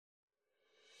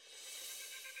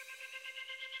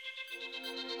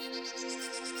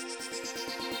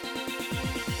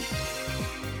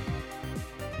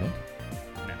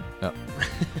No. Are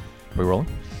we rolling?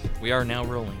 We are now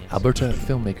rolling. Yes. Alberta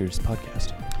Filmmakers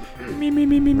Podcast. Me.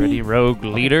 Ready, rogue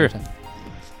leader.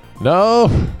 No.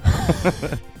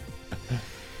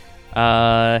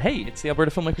 Hey, it's the Alberta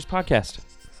Filmmakers Podcast.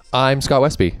 I'm Scott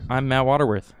Westby. I'm Matt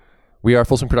Waterworth. We are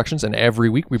Full Swing Productions, and every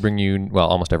week we bring you, well,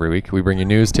 almost every week, we bring you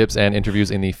news, tips, and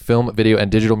interviews in the film, video, and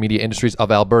digital media industries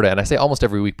of Alberta. And I say almost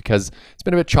every week because it's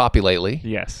been a bit choppy lately.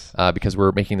 Yes. Because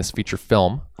we're making this feature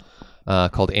film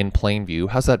called In Plain View.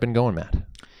 How's that been going, Matt?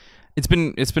 It's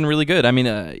been really good. I mean,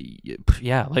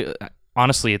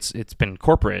 honestly, it's been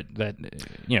corporate that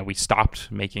we stopped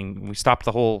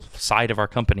the whole side of our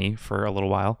company for a little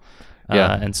while.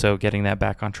 Yeah. And so getting that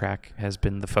back on track has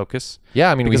been the focus.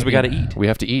 Yeah, I mean, because we got to eat. We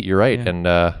have to eat. You're right, Yeah.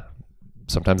 and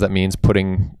sometimes that means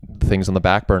putting things on the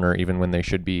back burner, even when they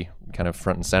should be kind of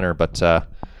front and center. But so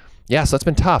that's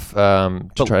been tough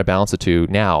to try to balance the two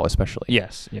now, especially.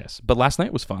 Yes. But last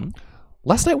night was fun.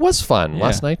 Last night was fun. Yeah.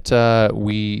 Last night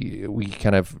we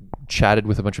kind of chatted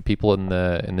with a bunch of people in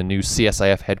the new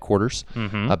CSIF headquarters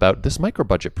about this micro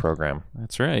budget program.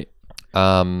 That's right.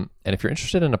 And if you're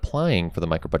interested in applying for the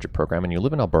micro budget program and you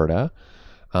live in Alberta,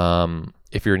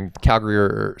 if you're in Calgary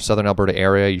or Southern Alberta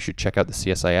area, you should check out the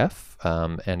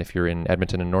CSIF. And if you're in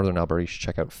Edmonton and Northern Alberta, you should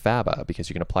check out FAVA, because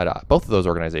you can apply to both of those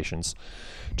organizations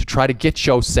to try to get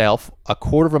yourself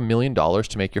 $250,000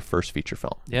 to make your first feature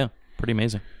film. Yeah, pretty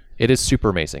amazing. It is super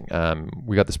amazing.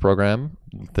 We got this program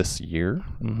this year,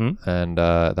 and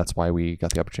that's why we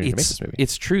got the opportunity to make this movie.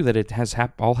 It's true that it has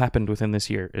all happened within this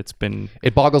year.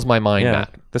 It boggles my mind,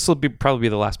 Matt. This will probably be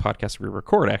the last podcast we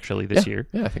record, actually, this year.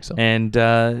 Yeah, I think so. And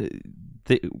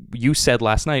you said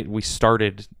last night we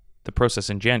started the process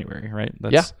in January, right?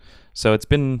 Yeah. So it's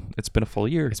been a full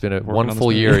year. It's been one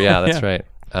full year. Yeah, that's right.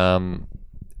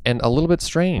 And a little bit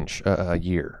strange a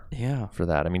year for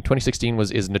that. I mean, 2016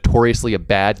 is notoriously a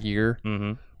bad year.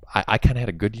 Mm-hmm. I kind of had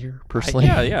a good year, personally.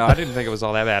 Yeah. I didn't think it was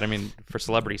all that bad. I mean, for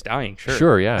celebrities dying, sure.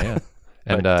 Sure, yeah.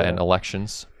 And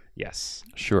elections. Yes.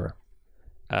 Sure.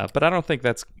 But I don't think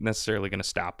that's necessarily going to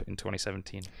stop in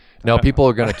 2017. No, people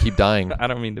are going to keep dying. I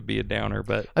don't mean to be a downer,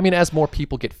 but... I mean, as more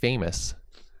people get famous,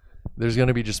 there's going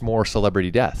to be just more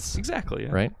celebrity deaths. Exactly,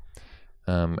 yeah. Right?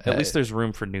 At least there's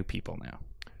room for new people now.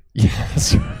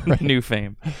 Yes, right. New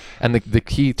fame. And the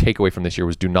key takeaway from this year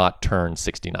was do not turn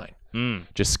 69. I'm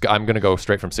going to go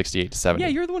straight from 68 to 70. Yeah,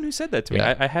 you're the one who said that to me.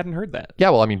 Yeah. I hadn't heard that. Yeah,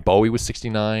 well, I mean, Bowie was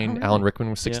 69. Oh, really? Alan Rickman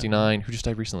was 69. Who just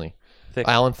died recently? Thicke.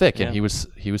 Alan Thicke, and Yeah.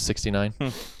 he was 69.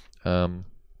 Interesting.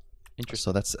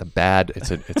 So that's a bad. It's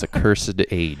a cursed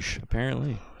age.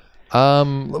 Apparently.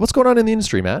 What's going on in the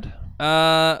industry, Matt?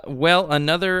 Well,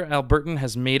 another Albertan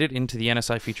has made it into the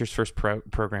NSI Features First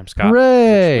program, Scott.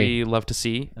 Hooray! Which we love to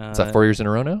see. Is that 4 years in a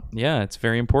row now? Yeah, it's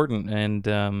very important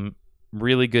and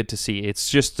really good to see. It's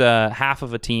just half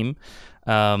of a team,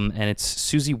 and it's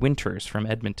Susie Winters from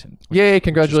Edmonton. Yay,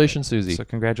 congratulations, Susie. So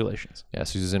congratulations. Yeah,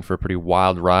 Susie's in for a pretty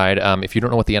wild ride. If you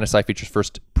don't know what the NSI Features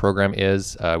First program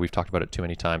is, we've talked about it too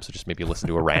many times, so just maybe listen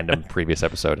to a random previous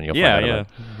episode and you'll find out about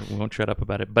it. We won't shut up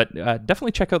about it. But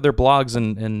definitely check out their blogs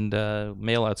and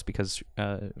mail-outs, because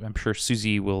I'm sure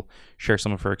Susie will share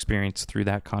some of her experience through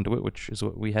that conduit, which is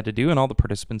what we had to do and all the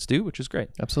participants do, which is great.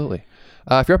 Absolutely.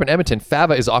 If you're up in Edmonton,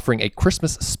 FAVA is offering a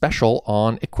Christmas special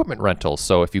on equipment rentals.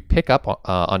 So if you pick up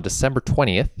on December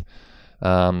 20th,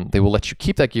 they will let you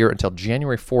keep that gear until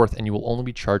January 4th, and you will only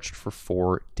be charged for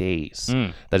 4 days.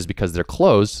 That is because they're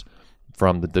closed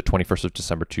from the 21st of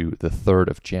December to the 3rd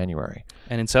of January.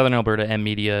 And in Southern Alberta, M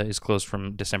Media is closed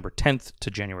from December 10th to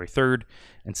January 3rd,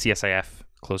 and CSIF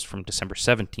closed from December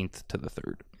 17th to the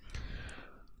 3rd.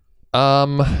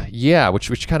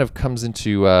 Which kind of comes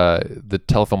into the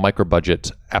telephone micro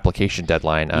budget application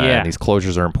deadline. And these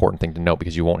closures are an important thing to note,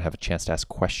 because you won't have a chance to ask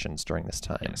questions during this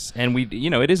time. Yes, and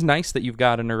it is nice that you've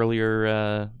got an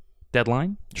earlier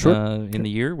deadline in the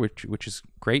year, which is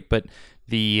great. But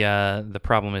the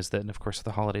problem is that, of course,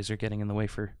 the holidays are getting in the way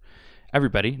for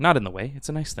everybody. Not in the way; it's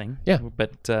a nice thing. Yeah,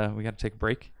 but we got to take a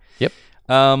break. Yep.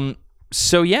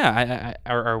 So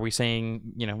are we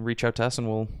saying reach out to us and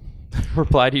we'll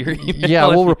reply to your email? Yeah,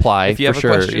 we'll reply if you for have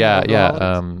sure. A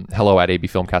question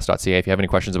hello@abfilmcast.ca. If you have any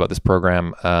questions about this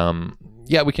program,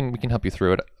 we can help you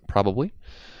through it, probably.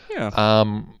 Yeah.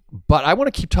 But I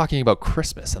want to keep talking about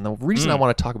Christmas, and the reason I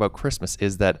want to talk about Christmas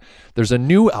is that there's a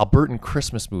new Albertan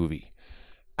Christmas movie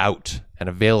out and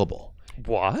available.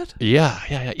 What?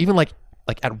 Yeah. Even like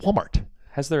at Walmart.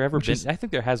 Has there ever been? I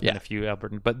think there has been a few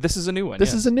Albertan, but this is a new one.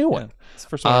 This is a new one. It's the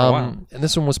first one in a while. And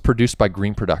this one was produced by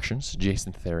Green Productions,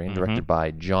 Jayson Therrien, directed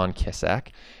by John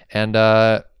Kissack. And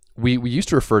we used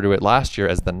to refer to it last year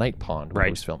as the Night Pond when I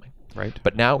was filming. Right.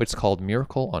 But now it's called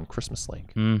Miracle on Christmas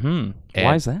Lake. Mm-hmm.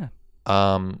 Why is that?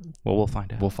 Well, we'll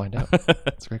find out. We'll find out.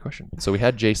 That's a great question. So we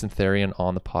had Jayson Therrien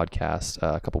on the podcast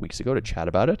a couple weeks ago to chat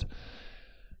about it.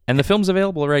 And the film's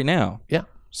available right now. Yeah.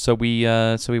 So we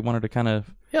wanted to kind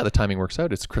of the timing works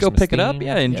out. It's Christmas. Go pick it up. themed.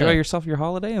 Yeah, enjoy yourself your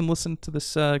holiday and listen to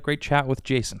this great chat with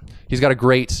Jayson. He's got a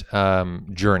great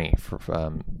journey for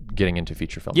getting into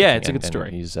feature filmmaking. Yeah, it's a good story.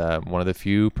 And he's one of the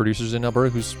few producers in Alberta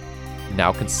who's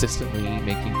now consistently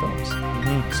making films.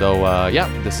 Mm-hmm. So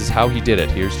this is how he did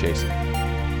it. Here's Jayson.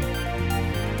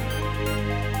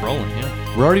 Rolling,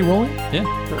 yeah. We're already rolling? Yeah.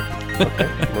 Okay,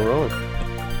 we're rolling.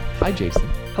 Hi, Jayson.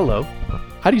 Hello.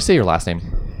 How do you say your last name?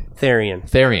 Therrien.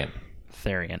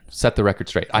 Therrien. Set the record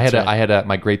straight. I had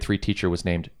my grade 3 teacher was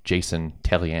named Jayson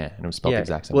Therrien, and it was spelled the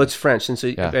exact same. Well, it's French, and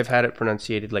so I've had it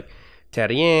pronunciated like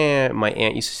Therrien. My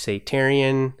aunt used to say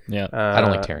Therrien. Yeah. I don't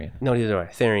like Therrien. No, neither do I.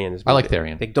 Therrien is. I like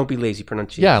Therrien. Like, don't be lazy.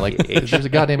 Pronunciation. Yeah, like there's a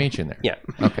goddamn H in there. Yeah.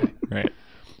 Okay. Right.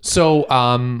 So,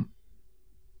 I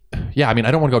mean,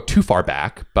 I don't want to go too far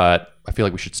back, but I feel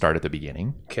like we should start at the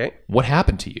beginning. Okay. What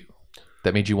happened to you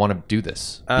that made you want to do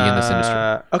this, be in this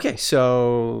industry? Okay,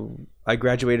 so I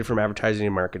graduated from advertising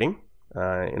and marketing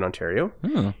in Ontario,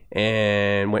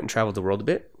 and went and traveled the world a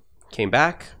bit. Came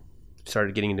back,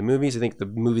 started getting into movies. I think the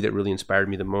movie that really inspired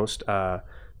me the most to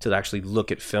actually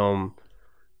look at film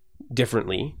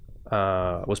differently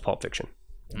was Pulp Fiction.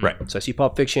 Right. So I see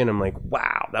Pulp Fiction, I'm like,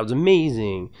 wow, that was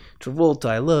amazing. Travolta,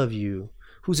 I love you.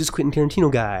 Who's this Quentin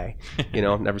Tarantino guy?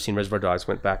 I've never seen Reservoir Dogs,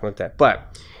 went back and looked at.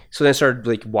 But so then I started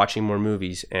like watching more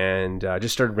movies, and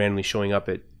just started randomly showing up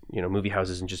at movie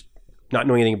houses and just not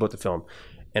knowing anything about the film.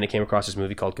 And I came across this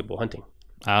movie called Good Will Hunting.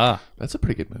 That's a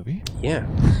pretty good movie. Yeah.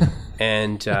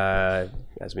 And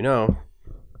as we know,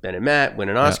 Ben and Matt win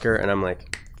an Oscar, and I'm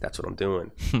like, that's what I'm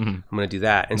doing. I'm going to do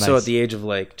that. And so at the age of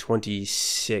like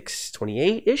 26,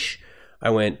 28-ish,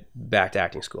 I went back to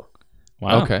acting school.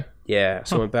 Wow. Okay. Yeah.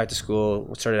 So I went back to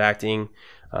school, started acting,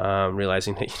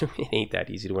 realizing that it ain't that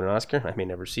easy to win an Oscar. I may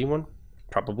never see one.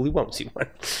 Probably won't see one.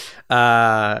 So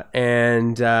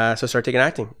I started taking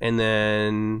acting. And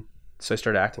then so I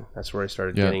started acting. That's where I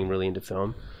started getting really into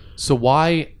film. So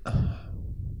why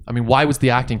was the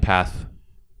acting path,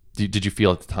 did you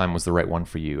feel at the time was the right one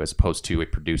for you as opposed to a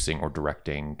producing or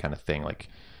directing kind of thing? Like,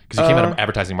 because you came out of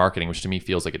advertising marketing, which to me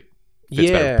feels like it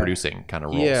fits better producing kind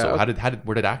of role. Yeah. So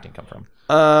where did acting come from?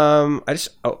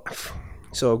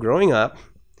 So growing up,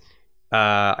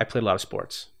 I played a lot of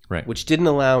sports, right, which didn't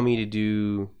allow me to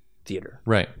do theater.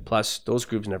 Right. Plus, those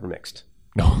groups never mixed.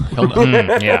 No, hell no.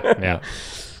 Yeah.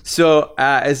 So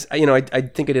as I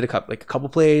think I did a couple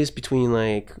plays between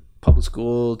like public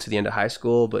school to the end of high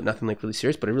school, but nothing like really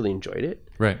serious. But I really enjoyed it.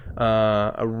 Right.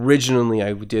 Originally,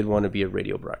 I did want to be a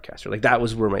radio broadcaster. Like that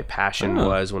was where my passion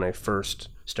was when I first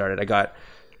started. I got.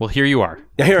 Well, here you are.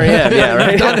 Here I am. Yeah.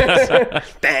 Right.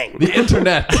 Dang. The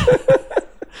internet.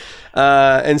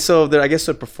 And so I guess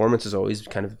the performance has always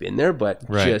kind of been there, but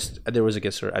there was, I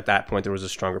guess, at that point there was a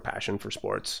stronger passion for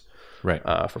sports, right?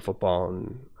 For football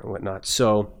and whatnot.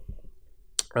 So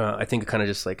I think I kind of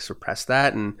just like suppressed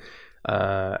that. And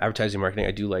advertising marketing,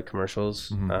 I do like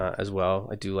commercials as well.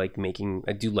 I do like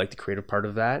the creative part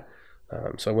of that.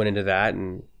 So I went into that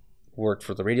and worked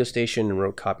for the radio station and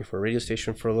wrote copy for a radio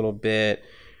station for a little bit,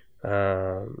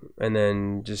 and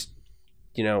then just.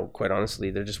 Quite honestly,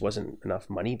 there just wasn't enough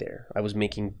money there. I was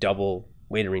making double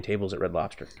waitering tables at Red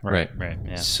Lobster. Right.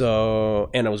 Yeah. So,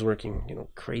 and I was working,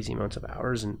 crazy amounts of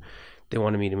hours, and they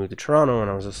wanted me to move to Toronto, and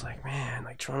I was just like, man,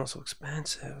 like Toronto's so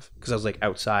expensive, because I was like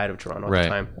outside of Toronto at the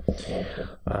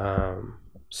time.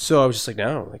 So I was just like,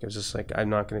 no, like I was just like, I'm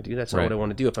not going to do that. That's not what I want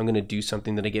to do. If I'm going to do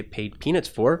something that I get paid peanuts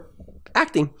for,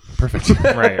 acting. Perfect.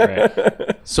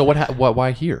 Right. So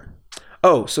why here?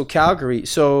 Oh, so Calgary.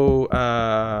 So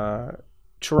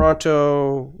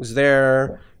Toronto was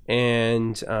there,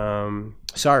 and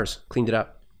SARS cleaned it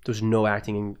up. There was no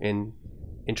acting in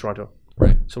Toronto.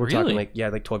 Right. So we're talking like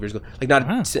 12 years ago. Like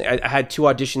I had 2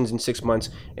 auditions in 6 months,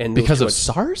 and because of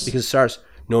SARS. Because of SARS,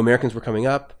 no Americans were coming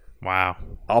up. Wow.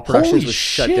 All productions were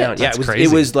shut down. That's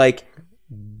it was like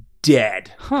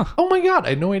dead. Huh. Oh my God, I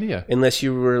had no idea. Unless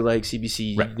you were like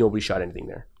CBC, nobody shot anything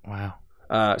there.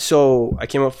 Wow. So I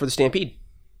came up for the Stampede.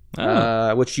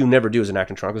 Which you never do as an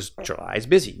actor in Toronto because July is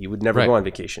busy. You would never go on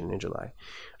vacation in July.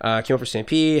 Came up for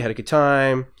Stampede, had a good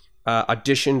time.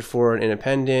 Auditioned for an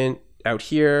independent out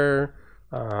here.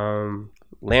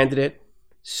 Landed it.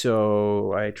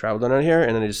 So I traveled on out here,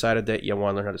 and then I decided that I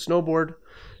want to learn how to snowboard.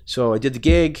 So I did the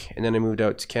gig, and then I moved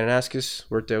out to Kananaskis,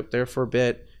 worked out there for a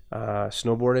bit,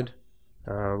 snowboarded,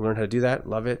 learned how to do that,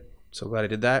 love it. So glad I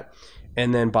did that.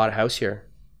 And then bought a house here.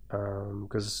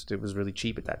 because it was really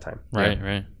cheap at that time. Right.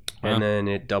 Wow. And then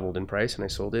it doubled in price, and I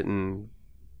sold it and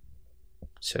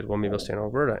said, well, maybe I'll stay in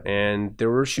Alberta. And there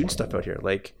were shooting stuff out here.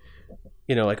 Like,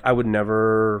 you know, like I would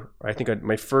never, I think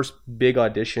my first big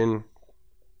audition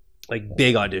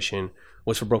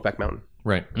was for Brokeback Mountain.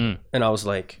 Right. And I was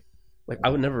like I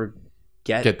would never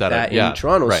get that in in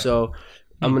Toronto. Right. So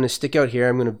I'm going to stick out here.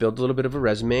 I'm going to build a little bit of a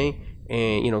resume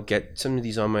and, you know, get some of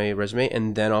these on my resume,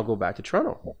 and then I'll go back to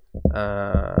Toronto.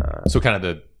 So kind of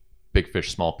the big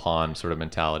fish, small pond sort of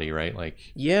mentality, right? Like,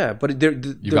 yeah, but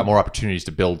you've got more opportunities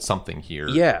to build something here.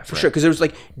 Yeah, for sure. Because there was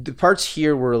like the parts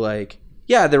here were like,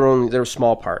 yeah, they're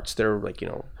small parts. They're like, you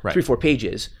know, 3-4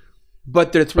 pages,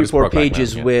 but they're 3-4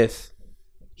 pages with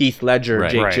Heath Ledger,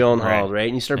 Jake Gyllenhaal, right?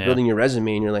 And you start building your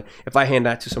resume, and you're like, if I hand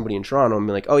that to somebody in Toronto, I'm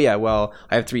like, oh yeah, well,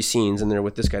 I have 3 scenes, and they're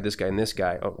with this guy, and this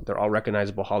guy. Oh, they're all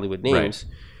recognizable Hollywood names.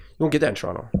 You won't get that in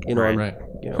Toronto, you know.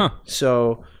 You know.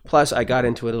 So plus, I got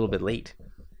into it a little bit late.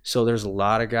 So there's a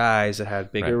lot of guys that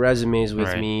have bigger resumes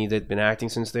with me that've been acting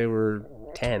since they were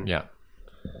 10. Yeah.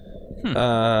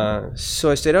 So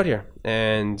I stayed out here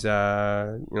and, you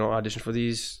know, auditioned for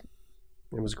these.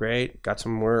 It was great. Got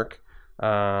some work.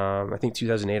 I think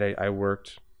 2008 I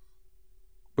worked,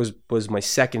 was my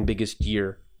second biggest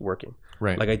year working.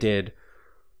 Right. Like I did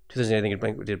 2008, I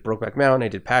think I did Brokeback Mountain, I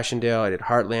did Passchendaele, I did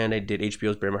Heartland, I did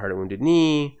HBO's Bury My Heart at Wounded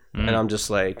Knee. And I'm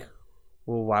just like,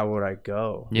 well, why would I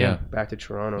go back to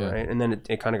Toronto, right? And then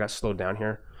it kind of got slowed down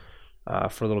here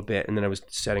for a little bit, and then I was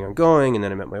setting on going, and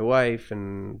then I met my wife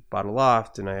and bought a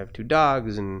loft, and I have 2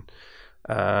 dogs, and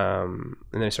then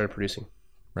I started producing.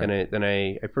 Right. Then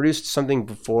I produced something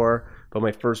before, but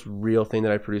my first real thing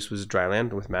that I produced was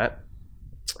Dryland with Matt.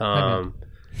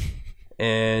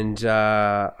 And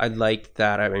I liked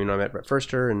that. I mean, I met Brett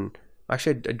Forster, and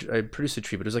actually I produced a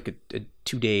treat, but it was like a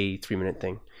 2-day, 3-minute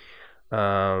thing.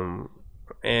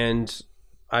 And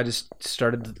I just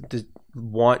started to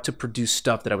want to produce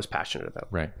stuff that I was passionate about.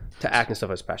 Right. To act in stuff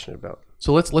I was passionate about.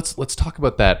 So let's talk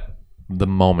about that, the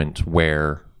moment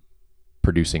where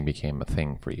producing became a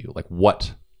thing for you. Like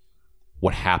what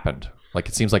happened? Like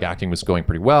it seems like acting was going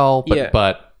pretty well,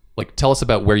 but like tell us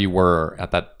about where you were at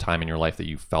that time in your life that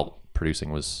you felt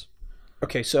producing was.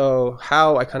 Okay, so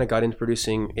how I kind of got into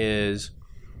producing is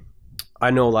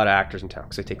I know a lot of actors in town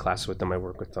because I take classes with them, I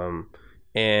work with them,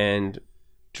 and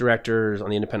directors on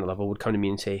the independent level would come to me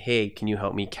and say, hey, can you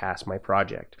help me cast my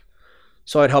project?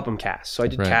 So I'd help them cast. So I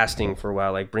did casting for a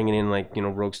while, like bringing in like, you know,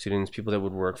 rogue students, people that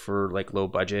would work for like low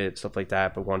budget, stuff like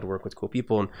that, but wanted to work with cool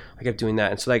people. And I kept doing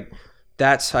that. And so like,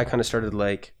 that's how I kind of started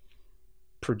like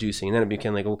producing. And then it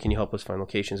became like, oh, can you help us find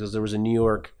locations? Because there was a New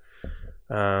York,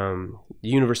 the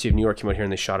University of New York came out here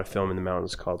and they shot a film in the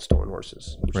mountains called Stolen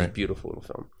Horses, which is a beautiful little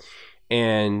film.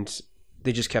 And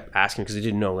they just kept asking because they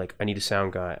didn't know, like, I need a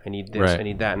sound guy, I need this, I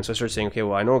need that. And so I started saying, okay,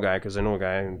 well, I know a guy because I know a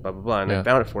guy, and blah, blah, blah. And I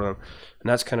found it for them. And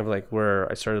that's kind of like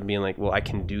where I started being like, well, I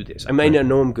can do this. I might not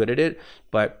know I'm good at it,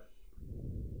 but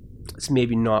it's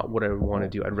maybe not what I would want to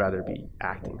do. I'd rather be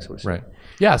acting, so to say. Right.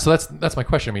 Yeah, so that's my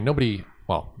question. I mean,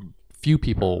 few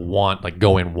people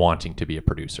go in wanting to be a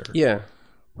producer. Yeah.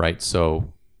 Right?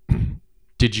 So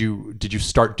did you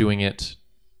start doing it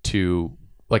to...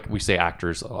 Like we say,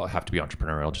 actors have to be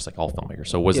entrepreneurial, just like all filmmakers.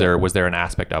 So was there an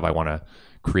aspect of I want to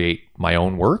create my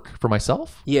own work for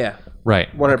myself? Yeah,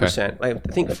 right, 100%. I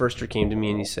think Forster came to me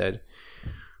and he said,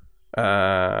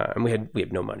 and we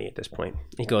had no money at this point.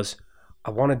 He goes,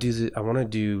 I want to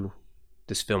do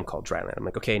this film called Dryland. I'm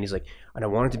like, okay, and he's like, and I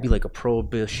want it to be like a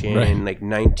prohibition, like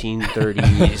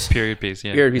 1930s period piece,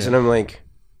 and I'm like,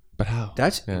 but how?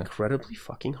 That's incredibly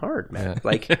fucking hard, man.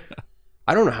 Like,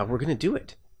 I don't know how we're gonna do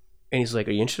it. And he's like,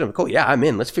 are you interested? I'm like, oh yeah, I'm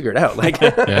in. Let's figure it out. Like,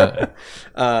 and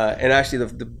actually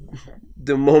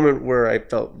the moment where I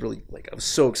felt really like I was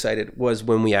so excited was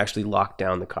when we actually locked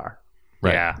down the car.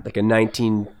 Right. Yeah.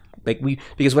 Like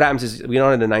because what happens is we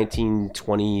wanted a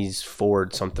 1920s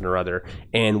Ford something or other,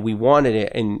 and we wanted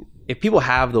it. And if people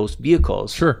have those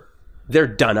vehicles, sure, they're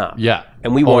done up. Yeah.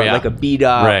 And we want like a beat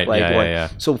up,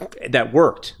 So that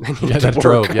worked. That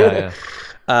drove. Yeah.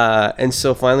 And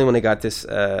so finally, when I got this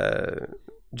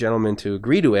gentleman to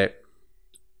agree to it,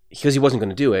 because he wasn't going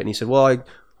to do it, and he said, well,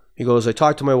 he goes, I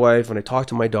talked to my wife and I talked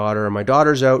to my daughter, and my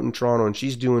daughter's out in Toronto and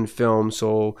she's doing film,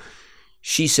 so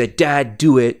she said, Dad,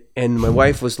 do it. And my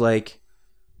wife was like,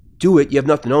 do it, you have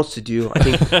nothing else to do.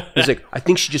 I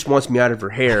think she just wants me out of her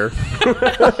hair.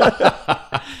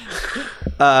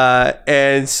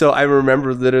 And so I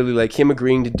remember literally like him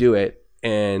agreeing to do it,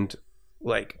 and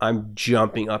like I'm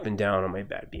jumping up and down on my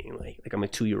bed being like I'm a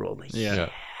 2-year-old, like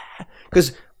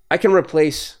because I can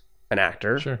replace an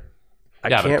actor. Sure. I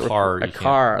can't a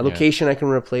car, a location I can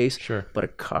replace. Sure. But a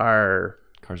car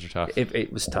Cars are tough.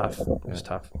 It was tough. It was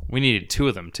tough. We needed 2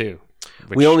 of them too.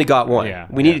 We only got one. Yeah,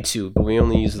 we needed 2, but we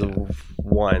only used the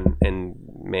one. And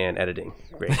man, editing,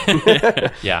 great.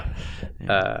 Yeah.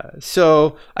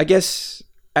 So I guess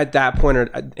at that point,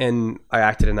 and I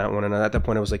acted in that one, and at that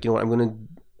point I was like, you know what,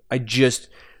 I just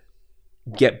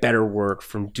get better work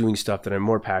from doing stuff that I'm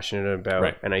more passionate about.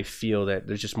 Right. And I feel that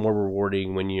there's just more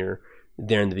rewarding when you're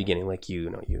there in the beginning. Like, you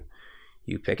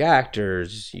pick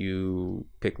actors, you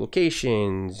pick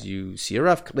locations, you see a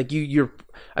rough, like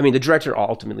I mean, the director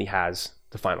ultimately has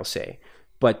the final say,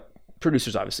 but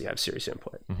producers obviously have serious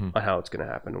input on how it's going to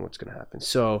happen and what's going to happen.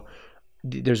 So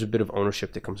there's a bit of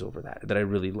ownership that comes over that I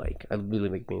really like. I really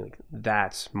like being like,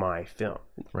 that's my film,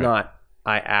 not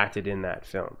I acted in that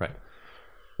film. Right.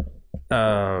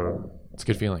 It's a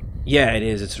good feeling. Yeah, it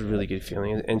is. It's a really good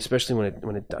feeling, and especially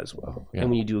when it does well, and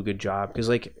when you do a good job. Because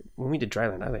like when we did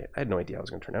Dryland, I had no idea how it was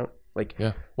going to turn out. Like,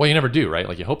 yeah, well, you never do, right?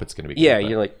 Like, you hope it's going to be good. Yeah,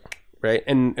 you're like, right,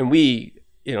 and we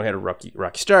had a rocky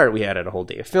start. We had a whole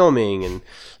day of filming, and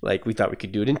like we thought we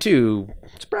could do it in 2.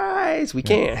 Surprise, we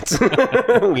can't.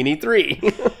 We need 3.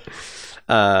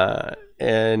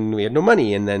 And we had no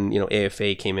money, and then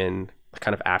AFA came in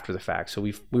kind of after the fact. So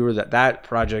we were that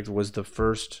project was the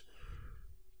first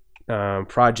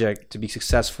project to be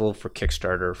successful for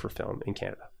Kickstarter for film in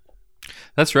Canada.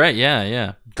 That's right.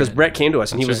 Yeah. Because Brett came to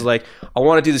us and he was like, I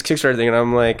want to do this Kickstarter thing. And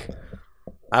I'm like,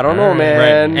 I don't know,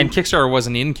 man. Right. And Kickstarter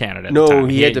wasn't in Canada at the No, time.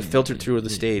 he had to filter through the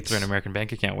States. Through an American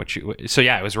bank account. So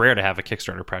yeah, it was rare to have a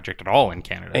Kickstarter project at all in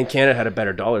Canada. And Canada had a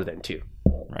better dollar then too.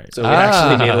 Right. So we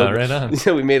actually made a little right on.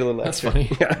 So we made a little That's extra.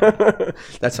 funny. Yeah.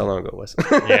 That's how long ago it was.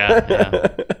 Yeah.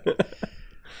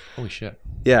 Holy shit.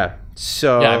 Yeah.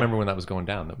 So Yeah, I remember when that was going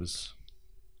down. That was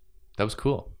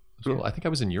cool. Cool. I think I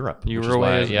was in Europe. You which were is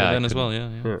why, away then as well,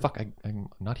 yeah. Fuck, I'm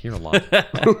not here a lot.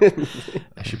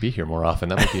 I should be here more often.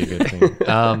 That might be a good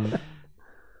thing.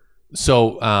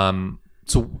 So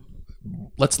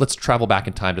let's travel back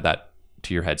in time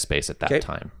to your headspace at that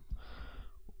time.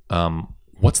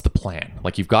 What's the plan?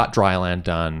 Like, you've got Dryland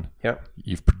done. Yep.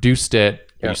 You've produced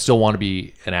it. Yep. You still want to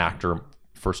be an actor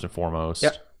first and foremost.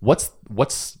 Yep.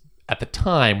 What's at the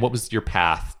time? What was your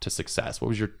path to success? What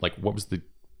was the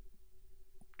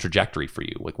trajectory for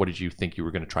you? Like, what did you think you were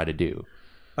going to try to do?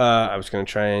 I was going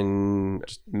to try and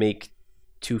just make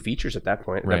 2 features at that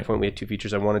point. At that point, we had 2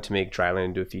 features. I wanted to make Dryland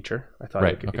into a feature. I thought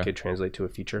it could translate to a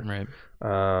feature. Right.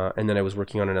 And then I was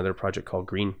working on another project called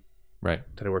Green. Right.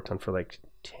 That I worked on for like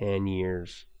 10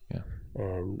 years. Yeah.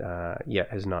 And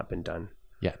has not been done.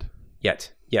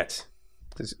 Yet.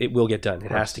 Because it will get done.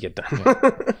 It has to get done.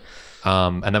 Yeah.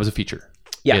 And that was a feature.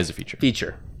 Yeah. It is a feature.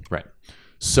 Feature. Right.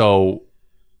 So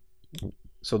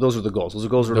those were the goals. Those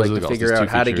goals were like to figure out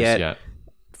how to get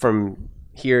from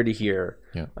here to here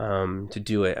to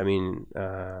do it. I mean,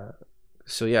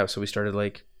 so we started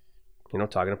like,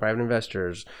 talking to private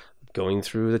investors, going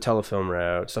through the telefilm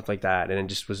route, stuff like that. And it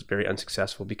just was very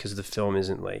unsuccessful because the film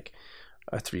isn't like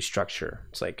a 3 structure.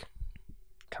 It's like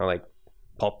kind of like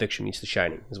Pulp Fiction meets The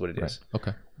Shining is what it is. Right.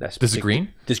 Okay. This is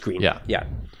Green? This Green. Yeah. Yeah.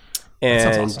 That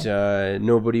And sounds awesome.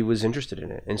 nobody was interested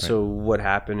in it. And so what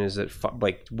happened is that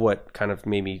what kind of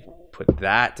made me put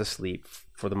that to sleep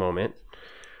for the moment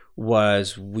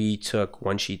was we took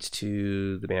one sheets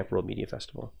to the Banff World Media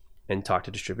Festival and talked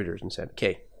to distributors and said,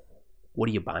 okay, what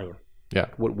are you buying? Yeah.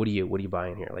 What are you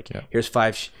buying here? Like, here's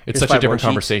 5. It's such a different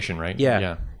conversation, right?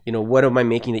 Yeah. What am I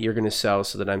making that you're going to sell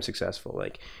so that I'm successful?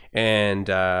 Like, and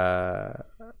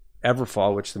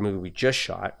Everfall, which the movie we just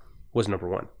shot, was number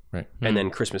 1. Right. And then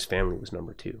Christmas Family was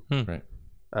number 2. Right.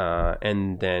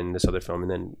 And then this other film,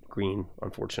 and then Green,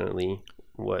 unfortunately,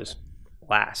 was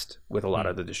last with a lot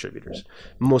of the distributors.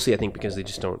 Mostly, I think, because they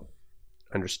just don't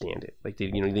understand it. Like,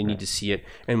 they need to see it.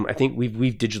 And I think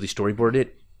we've digitally storyboarded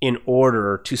it in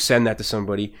order to send that to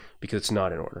somebody because it's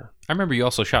not in order. I remember you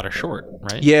also shot a short,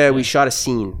 right? Yeah, we shot a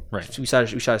scene. Right. We shot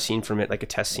a scene from it, like a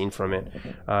test scene from it,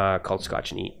 called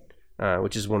Scotch and Eat,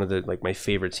 which is one of the my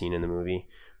favorite scene in the movie.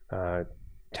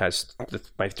 Has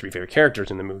my 3 favorite characters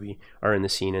in the movie are in the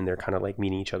scene, and they're kind of like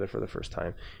meeting each other for the first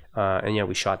time. And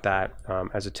we shot that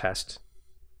as a test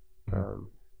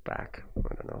back,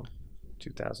 I don't know,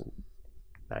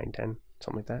 2009, 10,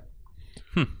 something like that.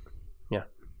 Yeah.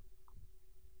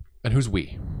 And who's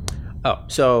we? Oh,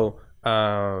 so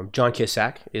John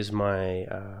Kissack is my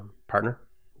partner.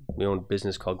 We own a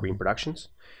business called Green Productions.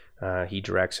 He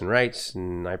directs and writes,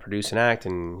 and I produce and act,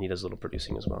 and he does a little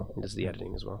producing as well. He does the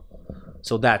editing as well.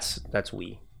 So that's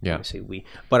we. Yeah. I say we.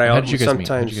 But I How also did you guys sometimes meet?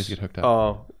 How did you guys get hooked up?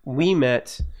 Oh, we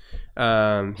met.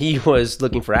 He was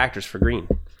looking for actors for Green.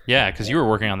 Yeah, because you were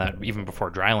working on that even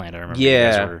before Dryland. I remember.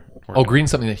 Yeah. You guys were Oh,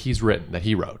 Green's something that he's written, that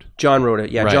he wrote. John wrote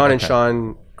it. Yeah, Right, John and okay.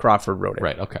 Sean Crawford wrote it.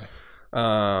 Right. Okay.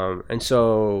 And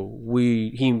so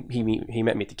he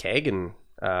met me at the keg, and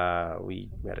we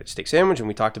had a steak sandwich, and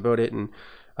we talked about it, and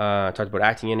talked about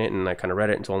acting in it, and I kind of read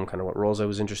it and told him kind of what roles I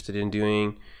was interested in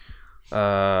doing.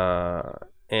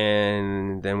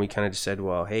 And then we kind of just said,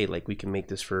 well, hey, like we can make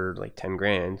this for like 10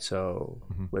 grand. So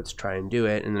let's try and do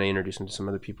it. And then I introduced him to some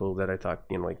other people that I thought,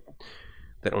 like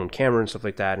that owned camera and stuff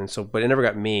like that. And so, but it never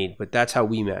got made, but that's how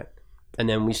we met. And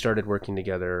then we started working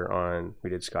together we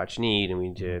did Scotch Neat, and we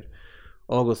did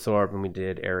Oglethorpe, and we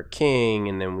did Eric King.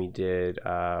 And then we did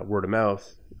Word of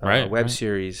Mouth, web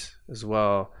series as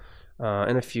well.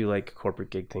 And a few like corporate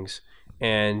gig things.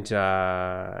 And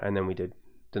then we did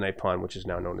The Night Pond, which is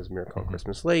now known as Miracle on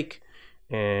Christmas Lake,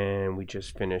 and we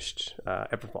just finished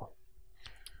Everfall.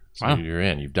 So you're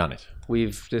in. You've done it. We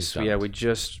just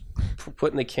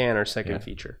put in the can our second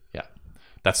feature. Yeah,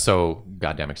 that's so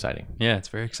goddamn exciting. Yeah, it's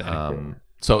very exciting.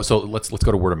 So let's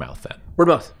go to Word of Mouth then. Word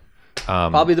of Mouth.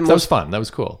 Probably the that was fun. That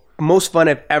was cool. Most fun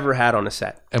I've ever had on a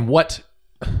set. And what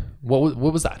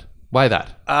was that? Why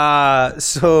that?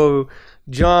 So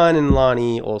John and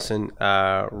Lonnie Olson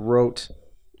wrote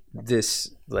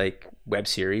this like web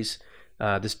series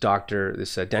this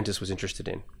dentist was interested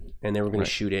in, and they were going to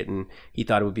shoot it, and he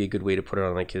thought it would be a good way to put it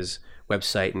on like his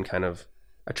website and kind of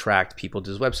attract people to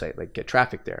his website, like get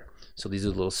traffic there. So these are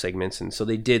little segments, and so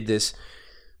they did this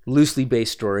loosely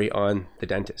based story on the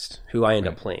dentist, who I end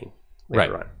up playing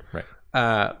later on.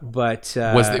 But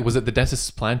was it the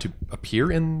dentist's plan to appear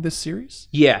in this series?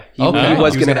 Yeah, he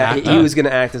was going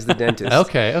to act as the dentist.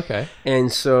 Okay.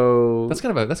 And so that's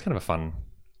kind of a fun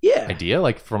yeah idea,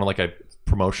 like from like a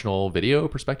promotional video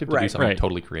perspective, to do something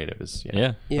totally creative is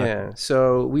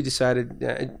So we decided,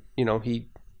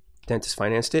 dentist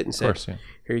financed it and said, course,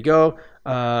 here you go.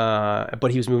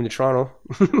 But he was moving to Toronto,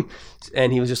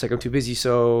 and he was just like, I'm too busy,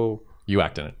 so. You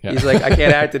act in it. Yeah. He's like, I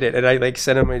can't act in it, and I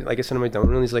sent him my download,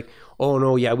 and he's like, oh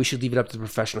no, yeah, we should leave it up to the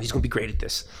professional. He's gonna be great at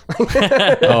this.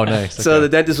 Oh, nice. Okay. So the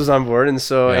dentist was on board, and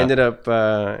so I ended up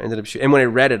shooting. And when I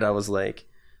read it, I was like,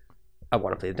 I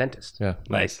want to play the dentist. Yeah,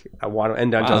 nice. I want to.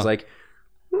 And I was like,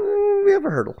 we have a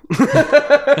hurdle.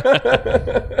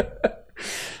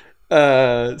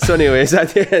 So anyways, at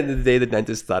the end of the day, the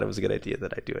dentist thought it was a good idea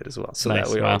that I do it as well. So that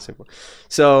way, simple.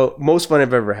 So most fun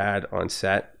I've ever had on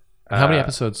set. How many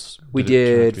episodes? We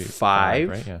did 5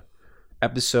 right? Yeah.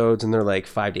 episodes, and they're like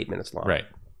 5 to 8 minutes long. Right.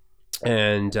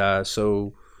 And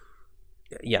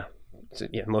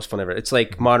most fun ever. It's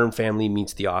like Modern Family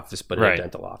meets The Office, but in a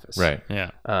dental office. Right.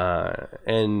 Yeah.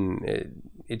 And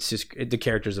it's just the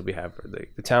characters that we have,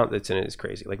 the talent that's in it is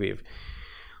crazy. Like we have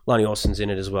Lonnie Olson's in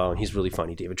it as well, and he's really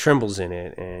funny. David Trimble's in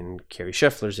it, and Carrie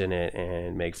Scheffler's in it,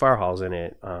 and Meg Farhall's in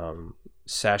it.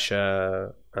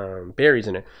 Sasha Barry's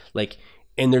in it.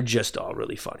 And they're just all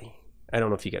really funny. I don't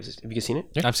know if have you guys seen it?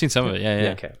 Yeah. I've seen some of it.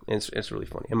 Yeah. Okay, it's really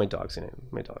funny. And my dog's in it.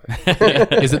 My dog.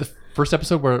 Is it the first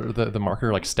episode where the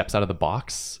marker like steps out of the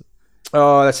box?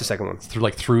 Oh, that's the second one.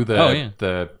 Through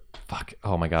the fuck.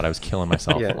 Oh my god, I was killing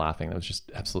myself laughing. That was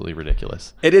just absolutely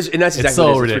ridiculous. It is, and that's exactly it's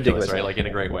so what it is. ridiculous, It's right? Like in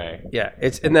a great way. Yeah,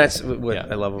 that's what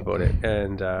I love about it.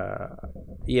 And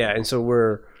and so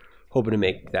we're hoping to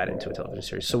make that into a television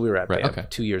series. So we were at BAM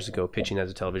 2 years ago pitching as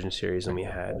a television series, and we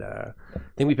had I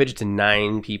think we pitched it to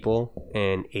 9 people,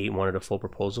 and 8 wanted a full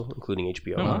proposal, including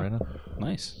HBO. Oh, right on.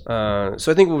 Nice. So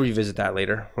I think we'll revisit that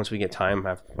later once we get time.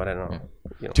 But I don't know.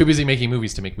 Too busy making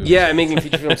movies to make movies. Yeah, making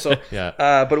feature films. So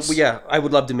but I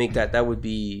would love to make that. That would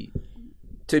be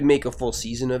to make a full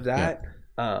season of that.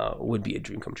 Would be a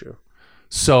dream come true.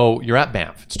 So you're at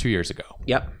Banff. It's 2 years ago.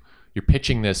 Yep. You're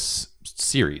pitching this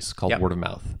series called Word of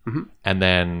Mouth, and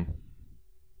then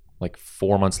like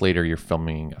 4 months later, you're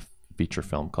filming a feature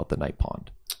film called The Night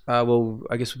Pond. Well,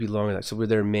 I guess it would be longer than that. So we're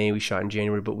there in May. We shot in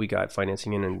January, but we got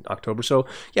financing in October. So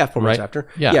 4 months after.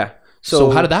 Yeah.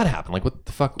 So how did that happen? Like, what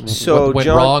the fuck? So what went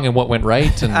wrong and what went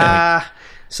right? And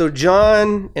so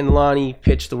John and Lonnie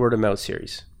pitched the Word of Mouth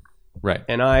series, right?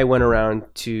 And I went around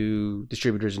to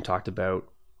distributors and talked about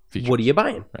what are you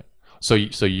buying? Right. So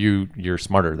you're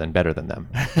smarter than better than them.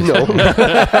 No.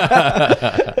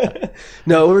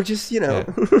 No, we're just, so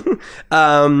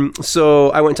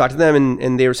I went and talked to them,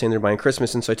 and they were saying they're buying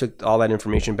Christmas. And so I took all that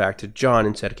information back to John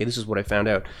and said, okay, this is what I found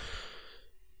out.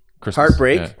 Christmas,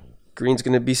 Heartbreak. Yeah. Green's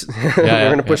going to be, we're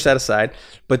going to push that aside.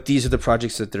 But these are the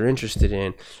projects that they're interested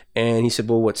in. And he said,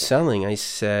 well, what's selling? I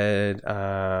said,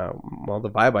 well,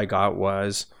 the vibe I got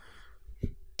was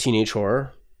teenage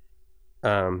horror,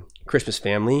 Christmas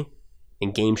family,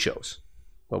 and game shows.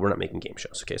 Well, we're not making game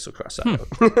shows. Okay, so cross that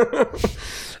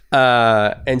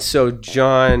out. And so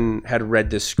John had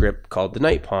read this script called The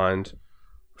Night Pond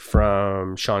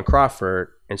from Sean Crawford.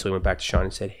 And so we went back to Sean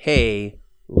and said, hey,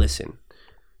 listen,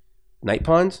 Night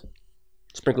Pond,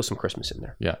 sprinkle some Christmas in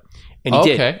there. Yeah. And he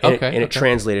did. And And it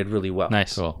translated really well.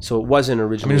 Nice. Cool. So it wasn't I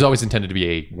originally. mean, it was always intended to be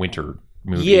a winter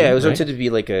movie. Yeah, it was right? intended to be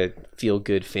like a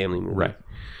feel-good family movie. Right.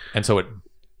 And so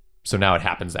now it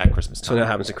happens at Christmas time. So that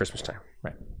happens at Christmas time.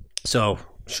 Right. So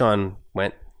Sean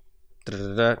went, did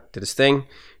his thing,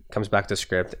 comes back to the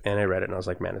script, and I read it, and I was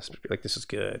like, man, this is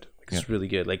good. Like, it's really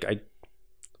good. Like, I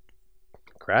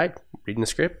cried reading the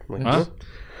script. I'm like,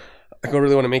 I don't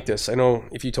really want to make this. I know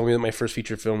if you told me that my first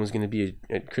feature film was going to be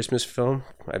a Christmas film,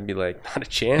 I'd be like, not a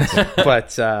chance.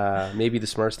 But maybe the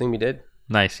smartest thing we did.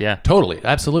 Nice, yeah. Totally.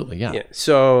 Absolutely. Yeah. Yeah.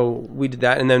 So we did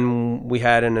that, and then we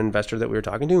had an investor that we were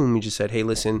talking to, and we just said, hey,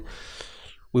 listen,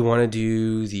 we want to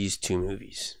do these 2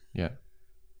 movies. Yeah.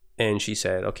 And she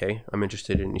said, okay, I'm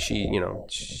interested. And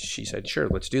she said, sure,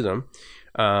 let's do them.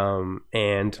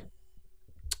 And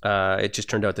it just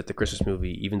turned out that the Christmas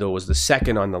movie, even though it was the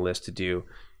second on the list to do,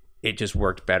 it just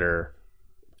worked better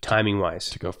timing wise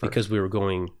to go first. Because we were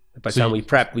going, by the time we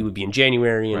prepped, we would be in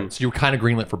January. And right. So you were kind of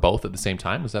greenlit for both at the same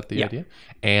time. Was that the idea?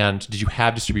 And did you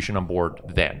have distribution on board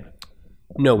then?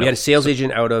 No, we had a sales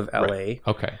agent out of LA. Right.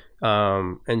 Okay.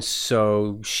 And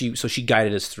so she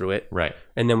guided us through it. Right.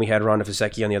 And then we had Rhonda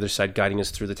Fasecki on the other side guiding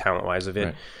us through the talent wise of it.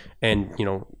 Right. And,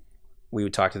 we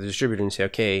would talk to the distributor and say,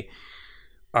 okay,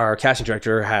 our casting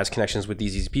director has connections with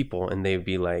these people. And they'd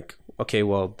be like, okay,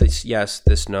 well, this yes,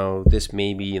 this no, this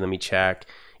maybe, let me check.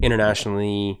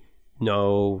 Internationally,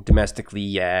 no. Domestically,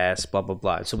 yes, blah, blah,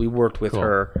 blah. So we worked with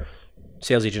her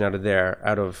sales agent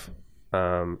out of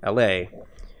LA.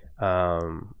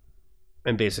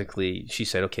 And basically she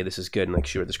said, okay, this is good. And like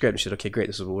she read the script and she said, okay, great.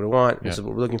 This is what we want. This is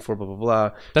what we're looking for, blah, blah,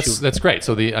 blah. That's great.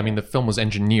 So the film was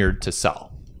engineered to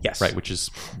sell. Yes. Right. Which is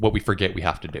what we forget we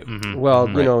have to do. Mm-hmm.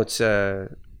 Well, it's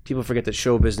people forget that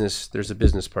show business, there's a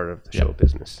business part of the show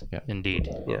business. Yeah. Indeed.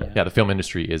 Yeah. The film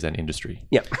industry is an industry.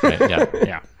 Yeah. Right? Yeah.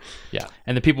 Yeah. Yeah.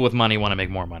 And the people with money want to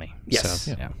make more money. Yes.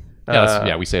 So,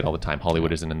 Yeah, we say it all the time.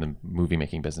 Hollywood isn't in the movie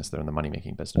making business; they're in the money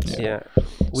making business. Yeah,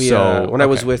 when I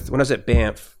was at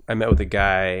Banff, I met with a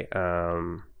guy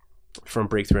from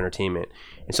Breakthrough Entertainment,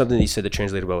 and something that he said that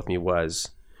translated well with me was,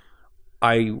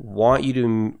 I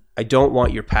don't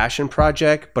want your passion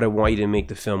project, but I want you to make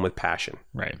the film with passion.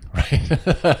 Right.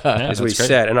 That's what he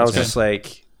said, and I was just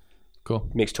like, cool,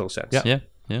 makes total sense. Yeah.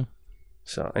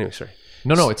 So anyway, sorry.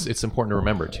 No, it's important to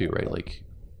remember too, right? Like,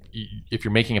 if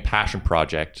you're making a passion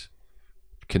project,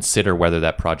 consider whether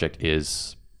that project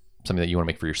is something that you want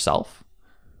to make for yourself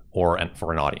or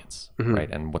for an audience, right?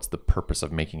 And what's the purpose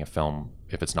of making a film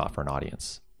if it's not for an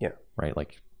audience? Yeah. Right?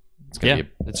 Like, it's gonna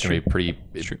be a pretty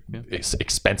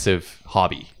expensive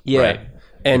hobby. Yeah. Right?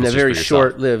 And a very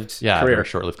short-lived career. A very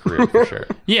short-lived career for sure.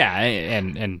 Yeah,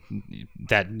 and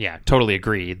that totally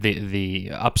agree.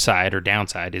 The upside or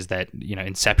downside is that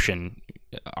Inception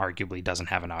arguably doesn't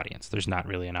have an audience. There's not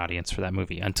really an audience for that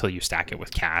movie until you stack it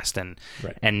with cast and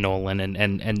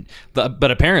Nolan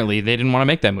but apparently they didn't want to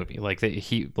make that movie.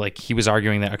 He was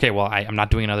arguing that, okay, well, I'm not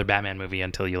doing another Batman movie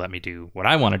until you let me do what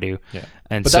I want to do. Yeah.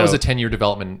 And but that was a 10-year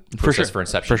development process for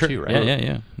Inception too, right?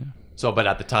 Yeah. So, but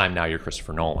at the time, now you're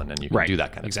Christopher Nolan, and you can do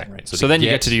that kind of thing, right? So then you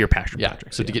get to do your passion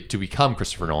project. So to become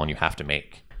Christopher Nolan, you have to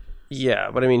make. Yeah,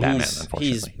 but I mean, Batman,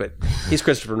 he's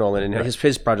Christopher Nolan, and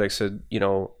his projects are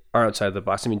outside of the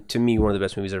box. I mean, to me, one of the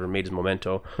best movies ever made is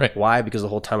Memento. Right. Why? Because the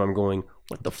whole time I'm going,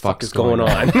 what the fuck is going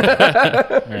on?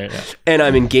 Right. And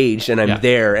I'm engaged, and I'm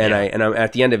there, and I'm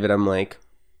at the end of it, I'm like,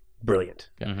 brilliant.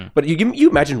 Yeah. Mm-hmm. But you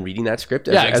imagine reading that script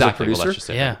as a producer? Well, just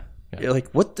You're like,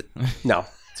 what? No.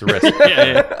 It's a risk.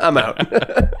 I'm out.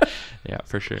 Yeah,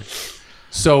 for sure.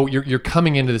 So you're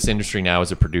coming into this industry now as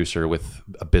a producer with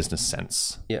a business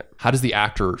sense. Yeah. How does the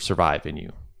actor survive in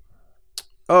you?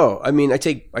 Oh, I mean, I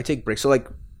take breaks. So like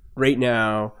right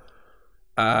now,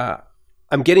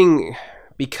 I'm getting,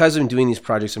 because I'm doing these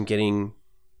projects, I'm getting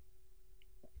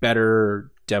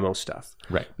better demo stuff.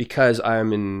 Right. Because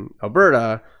I'm in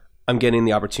Alberta, I'm getting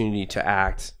the opportunity to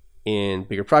act in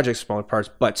bigger projects, smaller parts,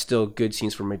 but still good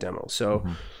scenes for my demo. So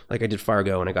like I did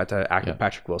Fargo and I got to act with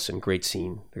Patrick Wilson. Great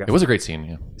scene. It was a great scene,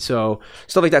 yeah. So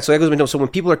stuff like that. So that goes with my demo. So when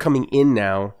people are coming in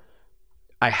now,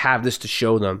 I have this to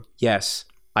show them. Yes,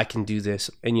 I can do this.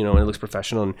 And, and it looks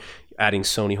professional. And adding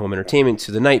Sony Home Entertainment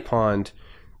to the Night Pond,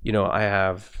 I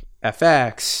have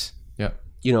FX,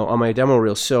 on my demo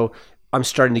reel. So I'm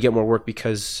starting to get more work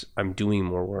because I'm doing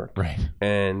more work. Right.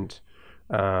 And,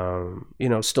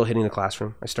 still hitting the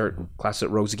classroom. I start classes at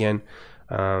Rogues again.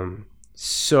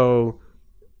 So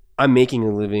I'm making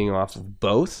a living off of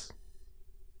both,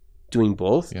 doing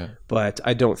both. Yeah. But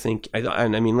I don't think, I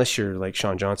mean, unless you're like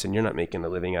Sean Johnson, you're not making a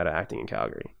living out of acting in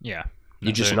Calgary. Yeah.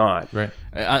 You're just not. Right.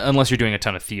 Unless you're doing a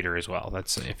ton of theater as well.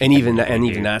 That's even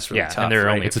that's really tough. And there are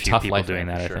only It's a a few tough people life doing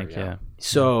that. for sure, I think. Yeah.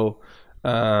 So,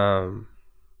 and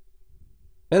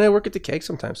I work at the keg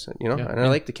sometimes, and I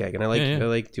like the keg, and I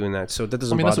like doing that. So that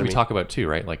doesn't bother me. That's what we talk about too,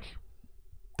 right? Like,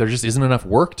 there just isn't enough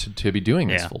work to be doing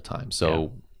this full time.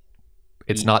 So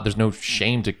it's not. There's no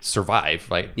shame to survive,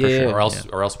 right? Or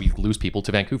else we lose people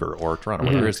to Vancouver or Toronto,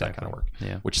 where there is that kind of work,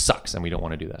 which sucks, and we don't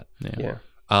want to do that. Yeah.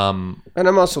 And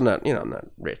I'm also not, I'm not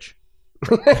rich.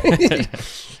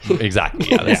 Exactly.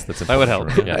 Yeah, that would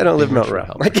help. Yeah. I don't live in Mount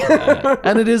Royal.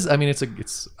 And it is. I mean, it's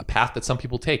a path that some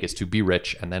people take is to be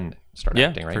rich and then start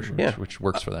acting, right? For sure. Which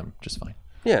works for them just fine.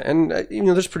 Yeah, and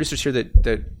there's producers here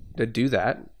that do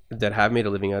that have made a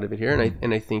living out of it here,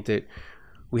 and I think that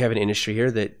we have an industry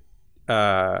here that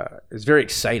is very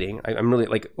exciting. I'm really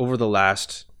like over the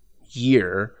last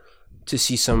year to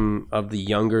see some of the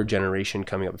younger generation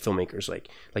coming up, filmmakers like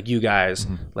you guys,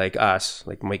 like us,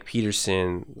 like Mike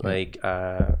Peterson, like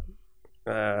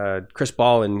Chris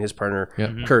Ball and his partner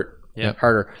Kurt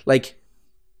Harder, like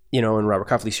and Robert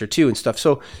Coffley's here too and stuff.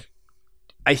 So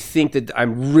I think that I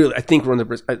think we're on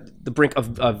the brink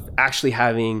of actually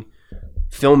having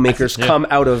filmmakers come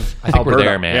out of I think Alberta. We're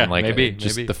there, man. Yeah, like maybe.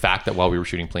 the fact that while we were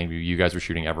shooting Plainview, you guys were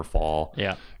shooting Everfall.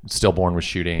 Yeah. Stillborn was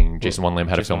shooting. Jason One Limb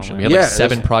had a film shoot. We had Yeah, like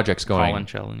 7 projects going Colin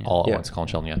Sheldon, all at once. Colin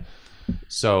Sheldon,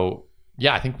 So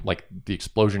I think like the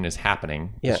explosion is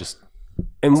happening. Yeah. It's just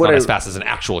And it's what not as fast as an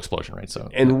actual explosion, right? So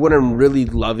and what I'm really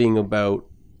loving about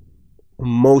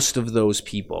most of those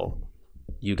people,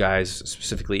 you guys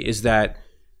specifically, is that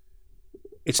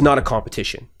it's not a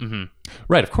competition.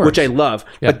 Right, of course. Which I love.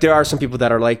 Yeah. But there are some people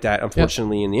that are like that,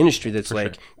 unfortunately, in the industry that's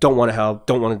don't want to help,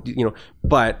 don't want to,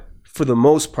 but for the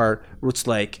most part, it's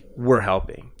like, we're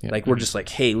helping. Yeah. Like, we're just like,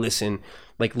 hey, listen,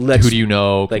 like, let's. Who do you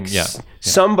know? Like,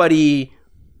 somebody,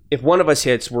 if one of us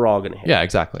hits, we're all going to hit. Yeah,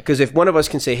 exactly. Because if one of us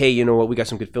can say, hey, you know what, we got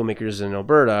some good filmmakers in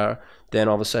Alberta, then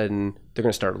all of a sudden they're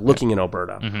going to start looking in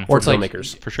Alberta for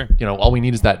filmmakers. For sure. All we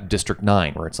need is that District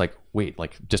 9 where it's like, wait,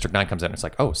 like District 9 comes out and it's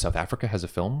like, oh, South Africa has a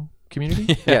film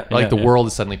community? The world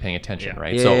is suddenly paying attention,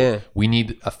 right? We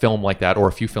need a film like that or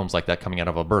a few films like that coming out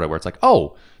of Alberta where it's like,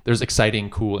 oh, there's exciting,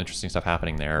 cool, interesting stuff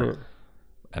happening there.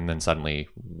 And then suddenly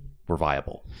we're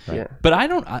viable. Right? Yeah. But I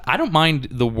don't mind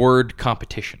the word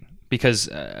competition because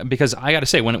I got to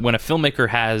say when a filmmaker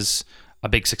has a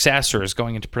big success or is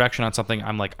going into production on something,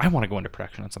 I'm like, I want to go into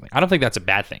production on something. I don't think that's a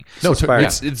bad thing. No,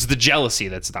 it's the jealousy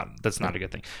that's not a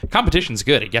good thing. Competition's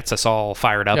good. It gets us all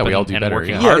fired up we all do better,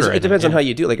 working harder. It depends on how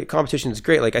you do. Like, competition is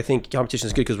great. Like, I think competition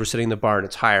is good because we're setting the bar and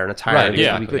it's higher and it's higher. Right,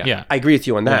 yeah. I agree with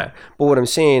you on that. But what I'm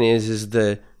saying is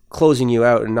the closing you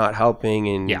out and not helping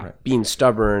and being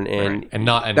stubborn and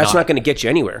that's not going to get you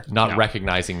anywhere. Not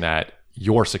recognizing that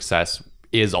your success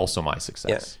is also my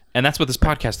success. And that's what this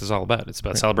podcast is all about. It's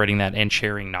about celebrating that and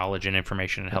sharing knowledge and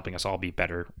information and helping us all be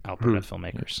better Alberta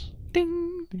filmmakers.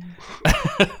 Ding.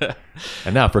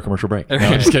 And now for a commercial break. No,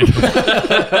 I'm just kidding.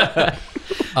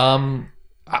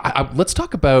 Let's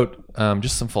talk about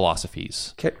just some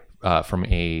philosophies from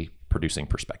a producing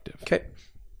perspective. Okay.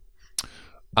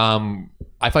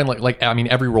 I find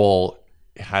every role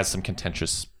has some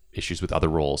contentious issues with other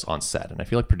roles on set, and I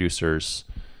feel like producers.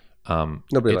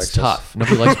 Nobody likes tough. Us.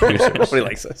 Nobody likes producers. Nobody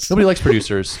likes us. Nobody likes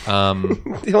producers. No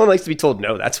one likes to be told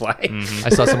no. That's why. I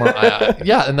saw someone.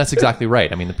 And that's exactly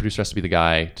right. I mean, the producer has to be the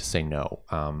guy to say no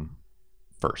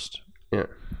first. Yeah.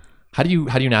 How do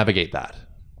you navigate that?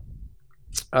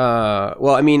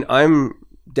 Well, I mean, I'm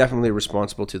definitely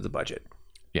responsible to the budget.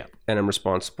 Yeah. And I'm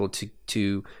responsible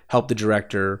to help the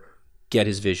director get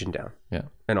his vision down. Yeah.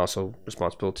 And also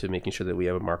responsible to making sure that we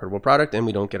have a marketable product and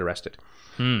we don't get arrested.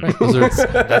 Right. Those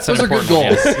are good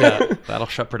goals. Yeah. That'll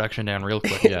shut production down real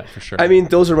quick. Yeah, for sure. I mean,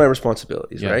 those are my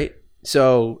responsibilities, right?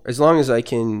 So as long as I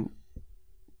can,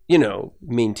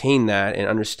 maintain that and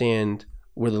understand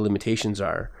where the limitations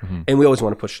are, and we always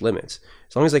want to push limits.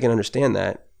 As long as I can understand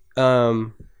that,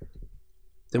 then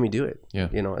we do it. Yeah.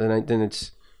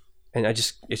 It's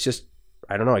just,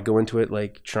 I don't know. I go into it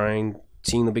like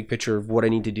seeing the big picture of what I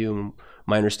need to do and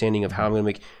my understanding of how I'm going to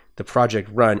make the project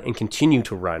run and continue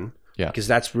to run. Yeah. Because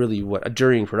that's really what,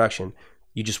 during production,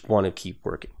 you just want to keep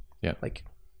working. Yeah. Like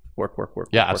work.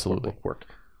 Yeah, absolutely. Work.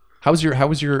 How was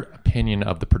your opinion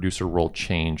of the producer role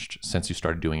changed since you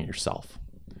started doing it yourself?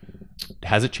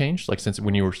 Has it changed? Like since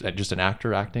when you were just an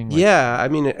actor acting? Yeah. I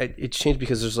mean, it's changed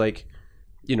because there's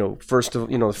the first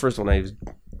one I was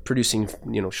producing,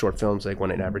 short films like One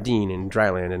Night in Aberdeen and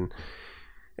Dryland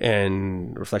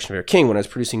and Reflection of Air King. When I was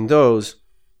producing those,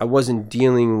 I wasn't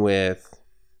dealing with,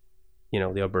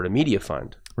 the Alberta Media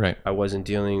Fund. Right. I wasn't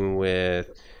dealing with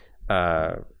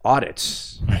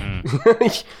audits,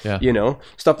 Yeah. you know,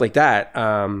 stuff like that,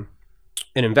 and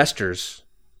investors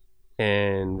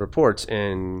and reports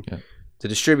and the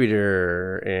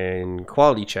distributor and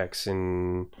quality checks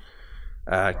and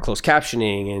closed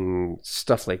captioning and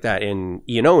stuff like that, and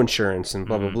E&O insurance and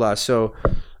blah, blah, blah. So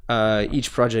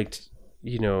each project,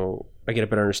 you know, I get a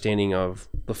better understanding of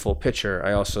the full picture.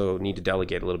 I also need to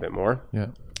delegate a little bit more. Yeah.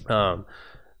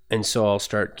 And so I'll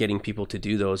start getting people to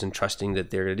do those and trusting that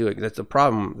they're going to do it. That's the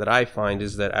problem that I find,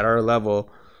 is that at our level,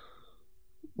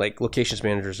 like locations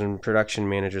managers and production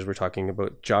managers, we're talking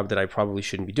about job that I probably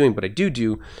shouldn't be doing, but I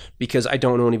do because I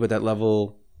don't know anybody at that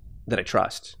level that I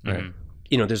trust. Right.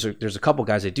 You know, there's a couple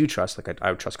guys I do trust. Like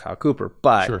I would trust Kyle Cooper,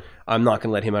 but I'm not going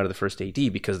to let him out of the first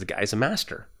AD because the guy's a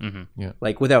master. Yeah.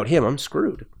 Like without him, I'm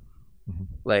screwed.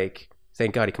 Like,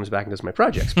 thank God he comes back and does my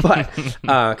projects, but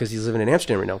because he's living in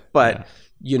Amsterdam right now. But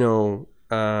you know,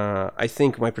 I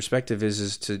think my perspective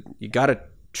is you got to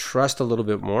trust a little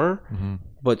bit more,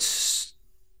 but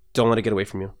don't let it get away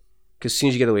from you. Because as soon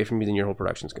as you get away from you, then your whole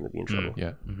production is going to be in trouble.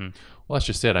 Yeah. Well, that's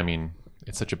just it. I mean,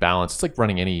 it's such a balance. It's like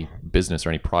running any business or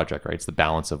any project, right? It's the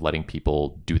balance of letting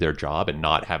people do their job and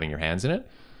not having your hands in it,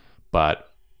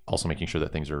 but also making sure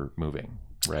that things are moving,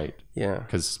 right? Yeah.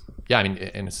 Because, I mean,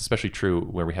 and it's especially true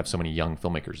where we have so many young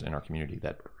filmmakers in our community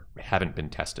that haven't been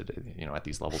tested, you know, at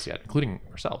these levels yet, including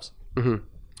ourselves.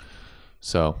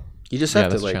 So you just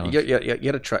have to, like, you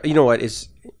got to try. You know what is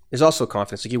also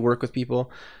confidence. Like, you work with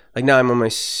people. Like, now I'm on my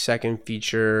second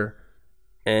feature,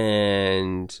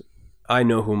 and I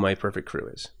know who my perfect crew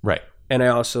is. Right. And I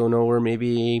also know where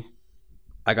maybe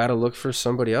I got to look for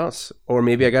somebody else, or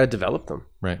maybe I got to develop them.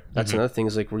 Right. That's another thing,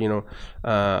 is like, you know,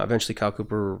 eventually Kyle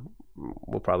Cooper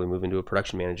will probably move into a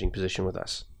production managing position with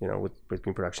us, you know, with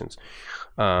Green Productions.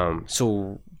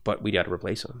 But we got to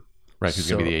replace him. Right, who's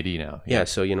going to be the AD now. Yeah,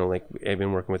 so, you know, like, I've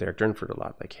been working with Eric Durnford a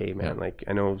lot. Like, hey, man, like,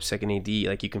 I know second AD,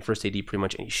 like, you can first AD pretty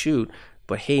much any shoot,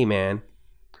 but hey, man,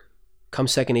 come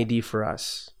second AD for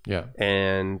us. Yeah.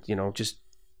 And, you know, just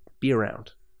be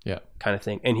around. Yeah. Kind of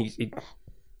thing. And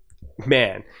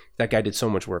man, that guy did so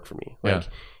much work for me. Like,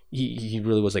 he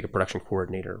really was like a production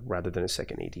coordinator rather than a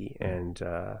second AD. And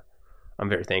I'm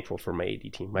very thankful for my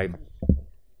AD team.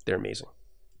 They're amazing.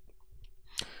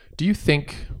 Do you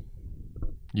think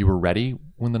you were ready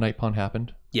when the Night Pond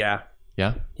happened? Yeah.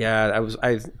 Yeah? Yeah,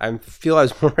 I feel I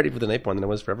was more ready for the Night Pond than I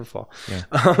was for Everfall.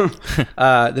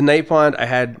 Yeah. The Night Pond,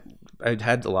 I'd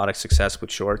had a lot of success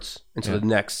with shorts, and so the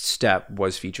next step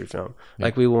was feature film. Yeah.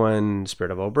 Like, we won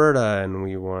Spirit of Alberta, and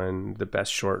we won the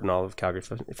best short in all of Calgary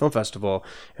Film Festival,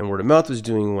 and Word of Mouth was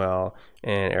doing well,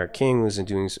 and Eric King was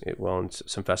doing well in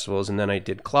some festivals, and then I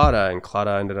did Claudia, and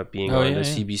Claudia ended up being on the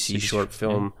CBC short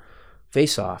film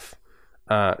Face Off.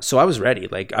 So I was ready.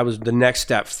 Like, the next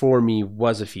step for me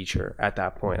was a feature at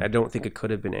that point. I don't think it could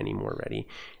have been any more ready.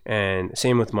 And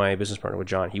same with my business partner, with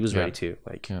John. He was ready too.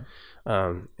 Like,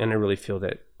 and I really feel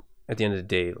that at the end of the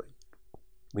day, like,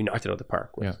 we knocked it out of the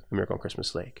park with A Miracle on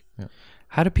Christmas Lake. Yeah.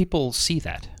 How do people see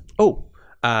that? Oh,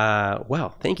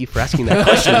 well, thank you for asking that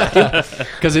question.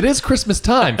 Because it is Christmas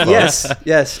time, folks.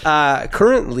 Yes.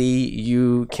 Currently,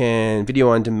 you can video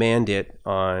on demand it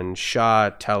on Shaw,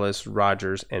 TELUS,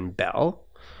 Rogers, and Bell.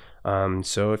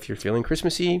 So if you're feeling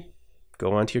Christmassy,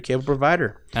 go on to your cable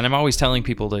provider. And I'm always telling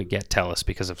people to get TELUS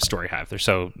because of Story Hive. They're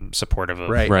so supportive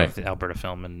of Alberta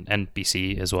Film and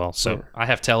BC as well. So I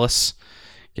have TELUS.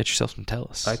 Get yourself some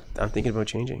TELUS. I'm thinking about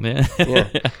changing. Yeah.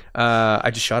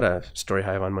 I just shot a Story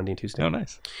Hive on Monday and Tuesday. Oh,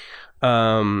 nice.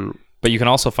 But you can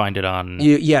also find it on...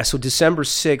 Yeah, so December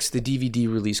 6th, the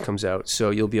DVD release comes out.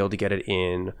 So you'll be able to get it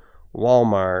in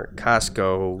Walmart,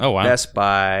 Costco, Best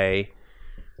Buy.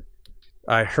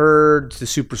 I heard the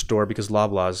Superstore because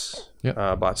Loblaws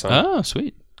bought some. Oh,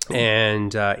 sweet. Cool.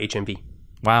 And HMV.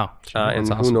 Wow.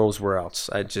 And awesome. Who knows where else.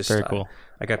 Very cool.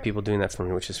 I got people doing that for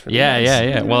me, which is really nice.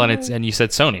 Yeah. Well, and you said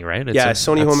Sony, right?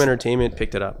 Sony Home Entertainment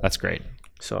picked it up. That's great.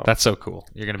 So that's so cool.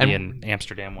 You're going to be in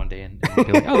Amsterdam one day and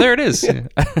be like, oh, there it is.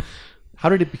 How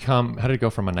did it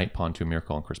go from a Night Pond to A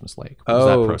Miracle on Christmas Lake? What was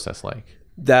that process like?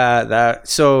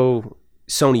 So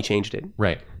Sony changed it.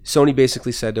 Right. Sony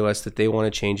basically said to us that they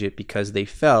want to change it because they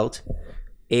felt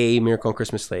A Miracle on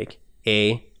Christmas Lake,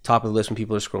 top of the list when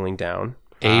people are scrolling down.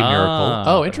 A Miracle.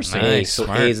 Oh, interesting. Nice. So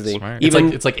smart, A is the smart.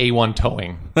 It's like A1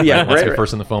 towing. Yeah, that's your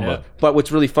first in the phone book. But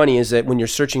what's really funny is that when you're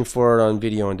searching for it on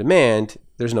video on demand,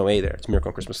 there's no A there. It's Miracle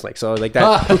on Christmas Lake. So like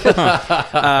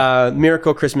that,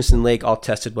 Miracle, Christmas, and Lake all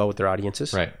tested well with their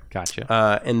audiences. Right.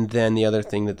 Gotcha. And then the other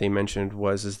thing that they mentioned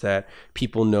is that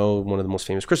people know one of the most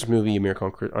famous Christmas movie, A Miracle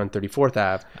on 34th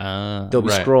Ave. They'll be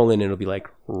scrolling and it'll be like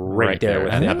right there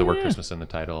with and it. have the word Christmas in the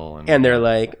title. And they're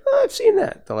like, I've seen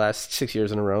that the last 6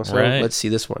 years in a row. So let's see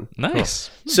this one. Nice.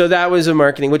 Cool. So that was a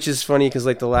marketing, which is funny because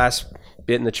like the last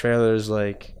bit in the trailer is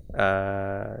like,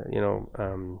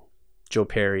 Joe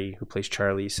Perry, who plays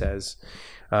Charlie, says,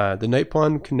 the night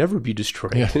pond can never be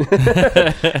destroyed. Yeah.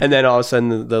 And then all of a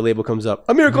sudden the label comes up,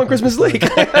 A Miracle on Christmas Lake.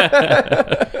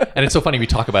 And it's so funny, we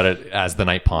talk about it as the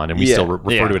night pond, and we still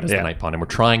refer to it as the night pond, and we're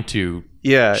trying to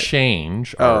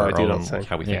change how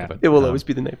we think of it. It will always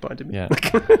be the night pond to me. Yeah.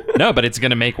 No, but it's going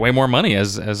to make way more money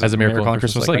as a Miracle on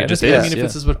Christmas Lake. It just is. I mean, if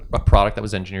this is a product that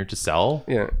was engineered to sell,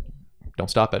 don't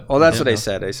stop it. Well, that's what I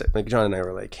said. I said, like, John and I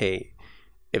were like, hey,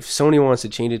 if Sony wants to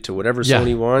change it to whatever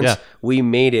Sony wants, we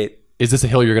made it. Is this a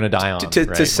hill you're going to die on?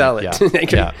 To sell it.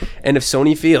 Yeah. And if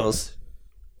Sony feels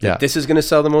that this is going to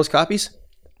sell the most copies,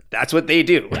 that's what they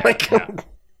do.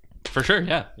 For sure,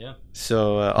 yeah.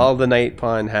 So all the night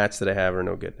pond hats that I have are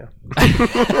no good now.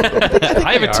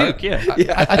 I have a toque,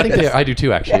 I think I do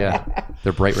too, actually,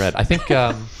 They're bright red. I think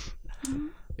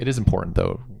it is important,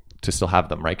 though, to still have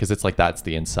them, right? Because it's like that's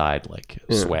the inside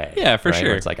swag. Yeah, for sure.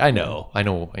 Where it's like I know the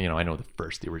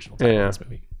original title of this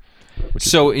movie.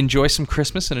 So enjoy some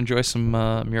Christmas and enjoy some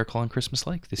Miracle on Christmas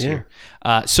Lake this year.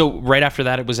 So right after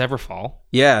that, it was Everfall.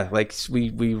 Yeah, like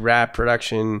we wrapped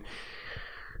production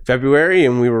February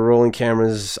and we were rolling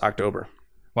cameras October.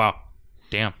 Wow,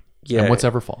 damn. Yeah. And what's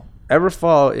Everfall?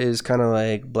 Everfall is kind of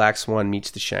like Black Swan meets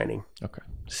The Shining. Okay.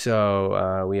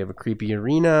 So we have a creepy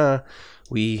arena.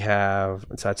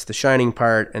 That's the Shining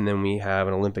part, and then we have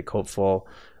an Olympic hopeful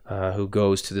who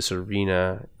goes to this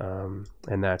arena,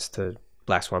 and that's the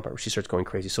Black Swan part where she starts going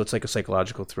crazy. So it's like a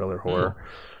psychological thriller horror,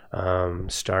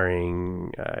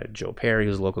 starring Joe Perry,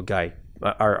 who's a local guy.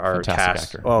 Our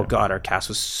cast. Actor. Oh God, our cast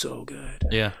was so good.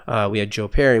 Yeah. We had Joe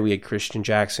Perry, we had Christian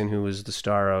Jackson, who was the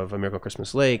star of A Miracle on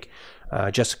Christmas Lake,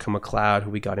 Jessica McLeod, who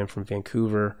we got in from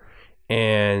Vancouver,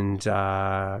 and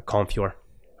Colin Fior,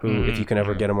 who, if you can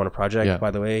ever get him on a project,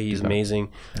 by the way, he's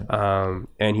amazing.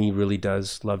 And he really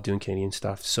does love doing Canadian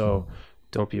stuff. So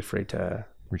don't be afraid to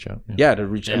reach out. To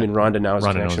reach. I mean, Rhonda now has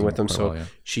a connection with him, so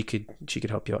she could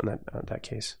help you out in that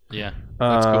case. Yeah,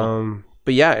 that's cool.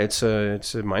 But yeah, it's a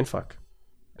mindfuck.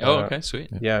 Oh, okay,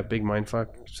 sweet. Yeah, big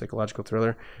mindfuck psychological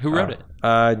thriller. Who wrote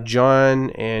it?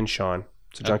 John and Sean.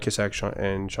 So John Kissack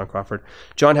and Sean Crawford.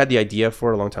 John had the idea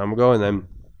for it a long time ago, and then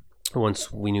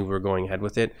once we knew we were going ahead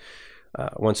with it,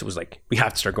 once it was like we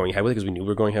have to start going ahead with it because we knew we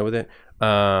were going ahead with it,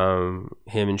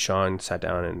 him and Sean sat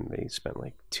down and they spent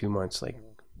like 2 months like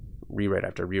rewrite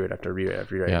after rewrite,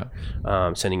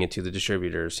 sending it to the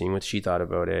distributor, seeing what she thought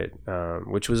about it,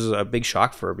 which was a big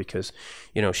shock for her because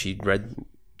she read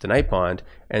the Night Pond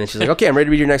and then she's like, okay, I'm ready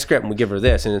to read your next script, and we give her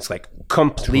this and it's like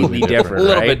completely different, a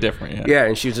little bit different. Yeah,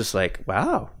 and she was just like,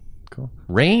 wow, cool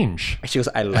range. She goes,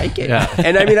 I like it.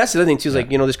 And I mean, that's the other thing too, is like,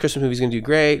 this Christmas movie's gonna do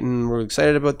great and we're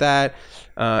excited about that,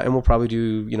 and we'll probably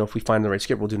do, if we find the right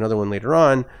script, we'll do another one later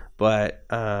on. But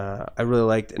I really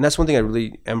liked, and that's one thing I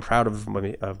really am proud of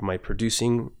my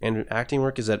producing and acting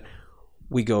work, is that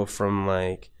we go from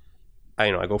like, I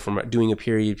go from doing a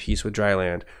period piece with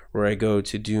Dryland, where I go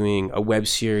to doing a web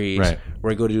series,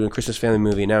 where I go to doing a Christmas family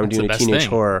movie. Now I'm doing a teenage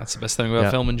horror. That's the best thing about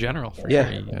film in general.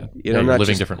 I'm not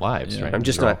living different lives. Right? I'm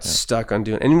just not stuck on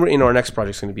doing. And our next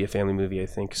project's going to be a family movie, I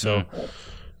think. So,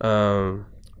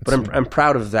 but I'm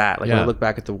proud of that. Like when I look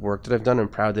back at the work that I've done, I'm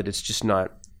proud that it's just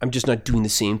not. I'm just not doing the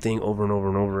same thing over and over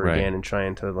and over again, and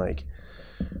trying to like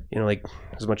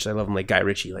as much as I love him, like Guy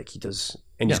Ritchie, like he does.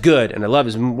 And he's good, and I love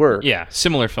his work. Yeah,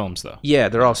 similar films though. Yeah,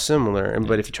 they're all similar,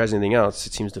 but if he tries anything else,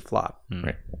 it seems to flop.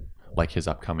 Right, like his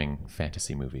upcoming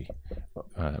fantasy movie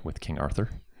with King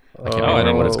Arthur. I can't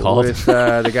remember what it's called. With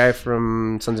the guy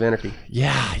from Sons of Anarchy.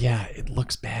 Yeah, it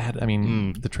looks bad. I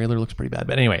mean, the trailer looks pretty bad.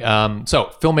 But anyway,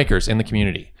 so filmmakers in the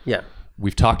community. Yeah,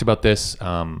 we've talked about this.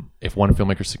 If one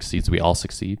filmmaker succeeds, we all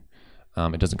succeed.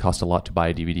 It doesn't cost a lot to buy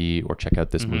a DVD or check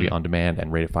out this movie on demand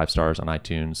and rate it 5 stars on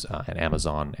iTunes and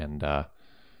Amazon and.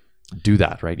 Do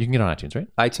that, right? You can get it on iTunes, right?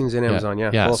 iTunes and Amazon,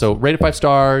 yeah. Well, so rate it 5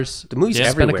 stars. The movie's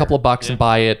everywhere. Spend a couple of bucks and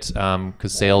buy it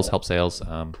because sales help sales.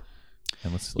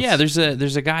 And let's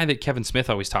there's a guy that Kevin Smith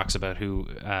always talks about who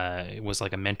was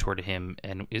like a mentor to him,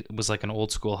 and it was like an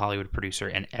old school Hollywood producer.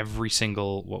 And every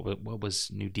single what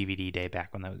was new DVD day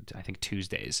back when that was, I think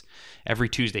Tuesdays. Every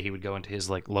Tuesday he would go into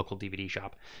his like local DVD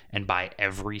shop and buy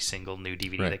every single new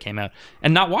DVD that came out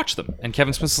and not watch them. And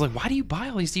Kevin Smith was like, "Why do you buy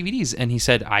all these DVDs?" And he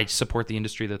said, "I support the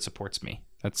industry that supports me.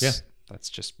 That's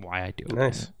just why I do it."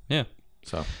 Nice. Yeah.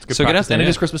 So it's good practice. And it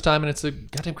is Christmas time, and it's a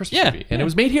goddamn Christmas movie. And it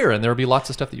was made here, and there will be lots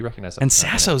of stuff that you recognize. And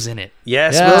Sasso's in it.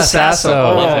 Yes, Will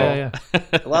Sasso.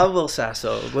 Love Will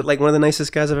Sasso. Like one of the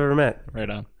nicest guys I've ever met. Right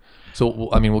on. So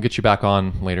we'll get you back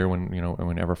on later when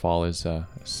when Everfall is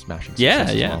smashing. Yeah,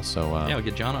 as yeah. Well. So we'll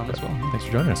get John on as well. Thanks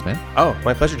for joining us, man. Oh,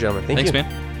 my pleasure, gentlemen. Thanks,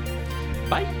 man.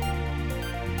 Bye.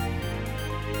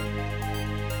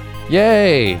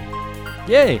 Yay!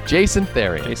 Jayson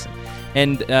Therrien.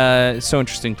 And so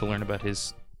interesting to learn about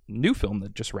his new film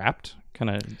that just wrapped, kind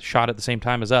of shot at the same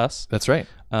time as us. That's right.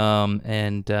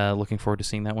 And looking forward to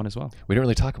seeing that one as well. We didn't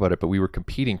really talk about it, but we were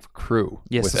competing for crew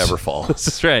with Everfall.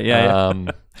 That's right. Yeah.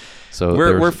 So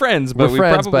we're friends, but we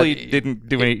probably but didn't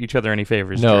do each other any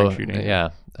favors during shooting.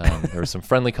 Yeah. There was some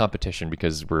friendly competition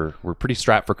because we're pretty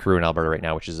strapped for crew in Alberta right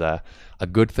now, which is a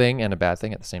good thing and a bad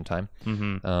thing at the same time.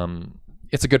 Mm-hmm.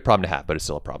 It's a good problem to have, but it's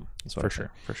still a problem. For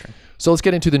sure. So let's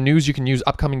get into the news you can use,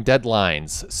 upcoming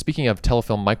deadlines. Speaking of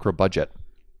telefilm micro budget,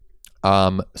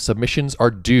 submissions are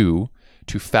due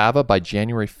to FAVA by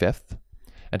January 5th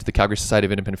and to the Calgary Society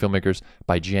of Independent Filmmakers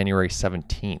by January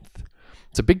 17th.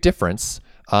 It's a big difference.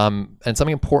 And something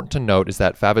important to note is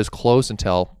that FAVA is closed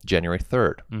until January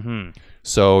 3rd. Mm-hmm.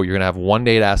 So you're going to have 1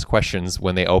 day to ask questions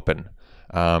when they open.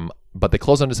 But they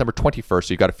close on December 21st,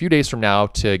 so you've got a few days from now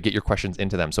to get your questions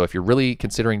into them. So if you're really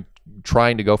considering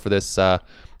trying to go for this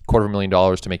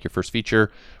 $250,000 to make your first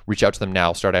feature, reach out to them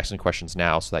now. Start asking questions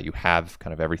now so that you have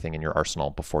kind of everything in your arsenal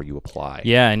before you apply.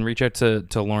 Yeah, and reach out to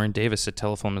Lauren Davis at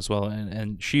Telefilm as well.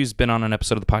 And she's been on an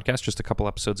episode of the podcast just a couple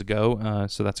episodes ago,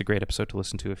 so that's a great episode to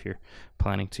listen to if you're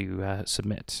planning to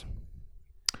submit.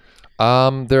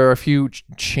 There are a few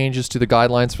changes to the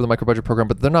guidelines for the micro budget program,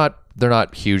 but they're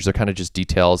not huge. They're kind of just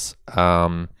details.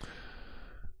 So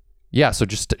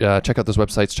just check out those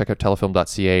websites. Check out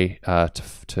telefilm.ca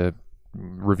to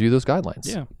review those guidelines.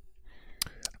 Yeah.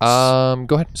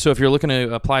 Go ahead. So if you're looking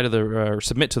to apply to or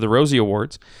submit to the Rosie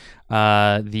Awards,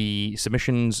 the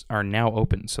submissions are now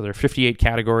open. So there are 58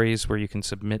 categories where you can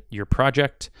submit your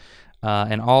project.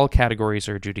 And all categories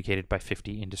are adjudicated by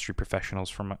 50 industry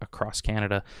professionals from across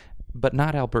Canada, but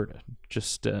not Alberta.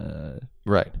 Just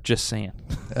Just saying.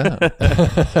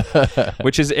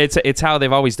 Which is it's how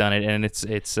they've always done it, and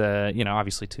it's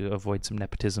obviously to avoid some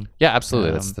nepotism. Yeah,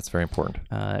 absolutely. That's very important.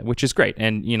 Which is great,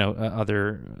 and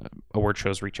other award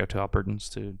shows reach out to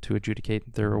Albertans to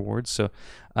adjudicate their awards. So,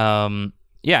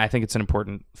 I think it's an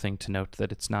important thing to note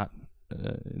that it's not.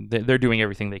 They're doing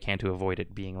everything they can to avoid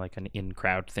it being like an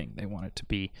in-crowd thing. They want it to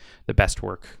be the best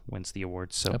work wins the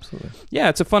awards. So absolutely. Yeah,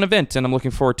 it's a fun event, and I'm looking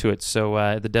forward to it.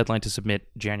 So the deadline to submit,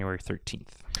 January 13th.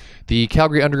 The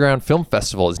Calgary Underground Film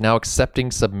Festival is now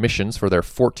accepting submissions for their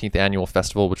 14th annual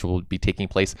festival, which will be taking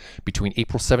place between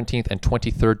April 17th and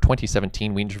 23rd,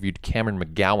 2017. We interviewed Cameron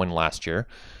McGowan last year.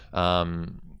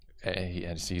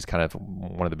 He's kind of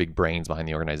one of the big brains behind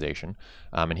the organization,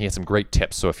 and he has some great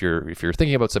tips. So if you're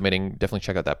thinking about submitting, definitely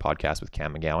check out that podcast with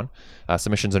Cam McGowan.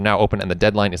 Submissions are now open, and the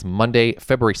deadline is Monday,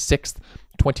 February 6th,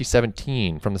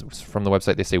 2017. From the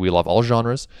website, they say we love all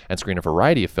genres and screen a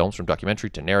variety of films from documentary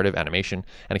to narrative, animation,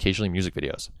 and occasionally music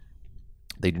videos.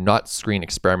 They do not screen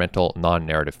experimental,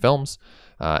 non-narrative films,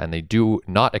 and they do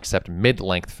not accept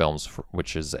mid-length films,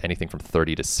 which is anything from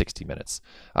 30 to 60 minutes.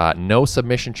 No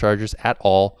submission charges at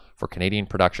all for Canadian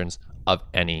productions of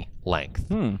any length.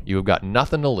 You've got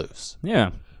nothing to lose. Yeah.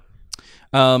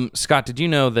 Scott, did you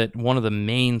know that one of the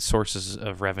main sources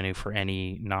of revenue for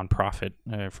any nonprofit,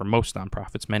 for most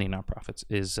nonprofits, many nonprofits,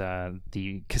 is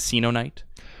the casino night?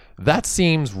 That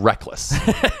seems reckless.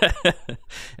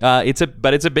 It's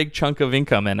a big chunk of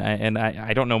income, and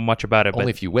I don't know much about it.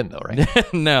 Only if you win, though,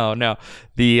 right? No.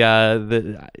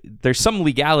 There's some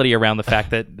legality around the fact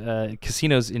that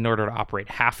casinos, in order to operate,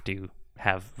 have to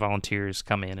have volunteers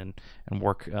come in and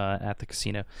work at the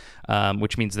casino,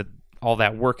 which means that all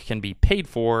that work can be paid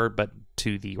for, but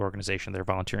to the organization they're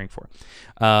volunteering for.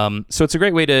 So it's a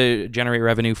great way to generate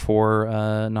revenue for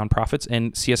nonprofits,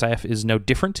 and CSIF is no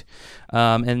different.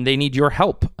 And they need your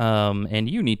help, and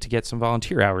you need to get some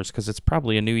volunteer hours because it's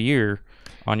probably a new year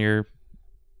on your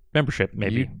membership,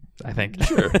 maybe. I think.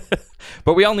 Sure.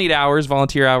 But we all need hours,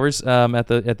 volunteer hours,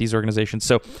 at these organizations.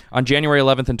 So on January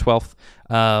 11th and 12th,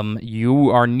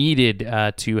 you are needed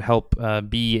to help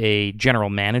be a general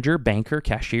manager, banker,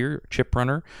 cashier, chip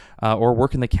runner, or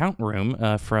work in the count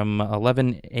room from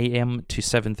 11 a.m. to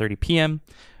 7:30 p.m.,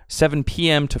 7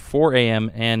 p.m. to 4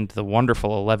 a.m., and the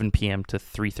wonderful 11 p.m. to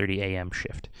 3:30 a.m.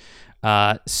 shift.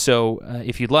 So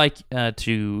if you'd like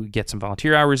to get some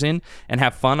volunteer hours in and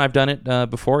have fun, I've done it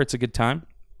before. It's a good time.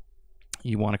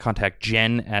 You want to contact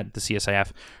Jen at the CSIF.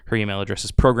 Her email address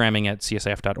is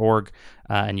programming@csif.org,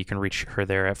 and you can reach her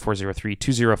there at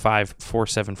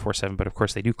 403-205-4747. But of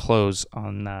course, they do close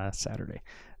on Saturday,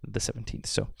 the 17th.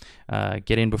 So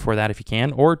get in before that if you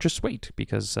can, or just wait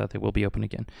because they will be open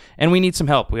again. And we need some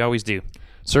help. We always do.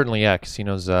 Certainly, yeah.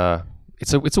 Casinos,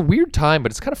 it's a weird time,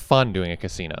 but it's kind of fun doing a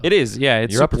casino. It is, yeah.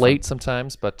 It's You're up super late fun.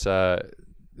 sometimes, but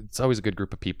it's always a good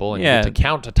group of people, and Yeah. you get to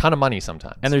count a ton of money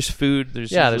sometimes. And there's food. There's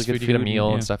there's really food. good You get a food, meal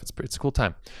and yeah. stuff. It's a cool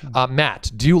time.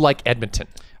 Matt, do you like Edmonton?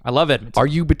 I love Edmonton. Are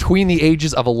you between the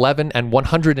ages of 11 and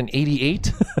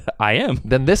 188? I am.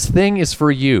 Then this thing is for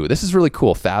you. This is really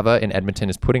cool. FAVA in Edmonton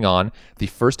is putting on the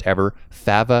first ever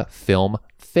FAVA Film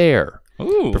Fair.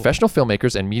 Ooh. Professional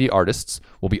filmmakers and media artists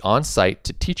will be on site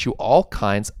to teach you all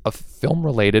kinds of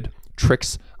film-related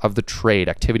tricks of the trade.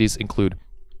 Activities include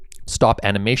stop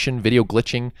animation, video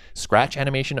glitching, scratch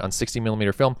animation on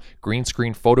 60mm film, green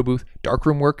screen photo booth,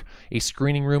 darkroom work, a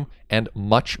screening room, and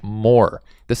much more.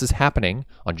 This is happening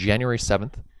on January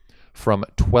 7th from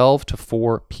 12 to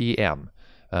 4 p.m.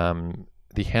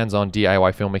 The hands-on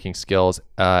DIY filmmaking skills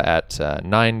at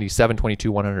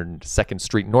 9722 102nd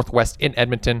Street Northwest in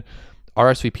Edmonton.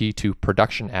 RSVP to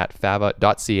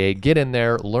production@fava.ca. Get in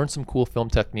there, learn some cool film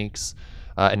techniques,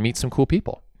 and meet some cool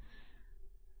people.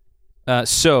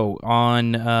 So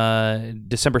on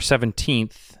December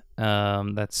 17th,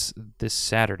 that's this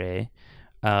Saturday.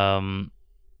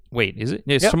 Wait, is it?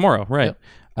 It's tomorrow, right?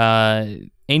 Yep.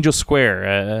 Angel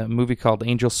Square, a movie called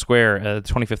Angel Square, the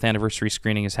 25th anniversary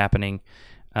screening is happening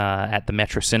at the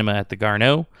Metro Cinema at the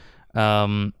Garneau.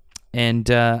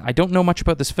 And I don't know much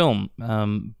about this film,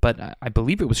 but I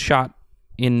believe it was shot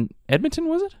in Edmonton,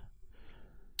 was it?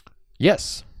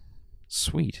 Yes.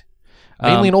 Sweet.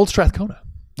 Mainly in Old Strathcona.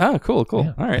 Oh, cool.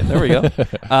 Yeah. All right, there we go.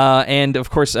 And of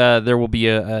course, there will be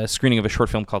a screening of a short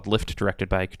film called Lift, directed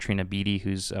by Katrina Beatty,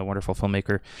 who's a wonderful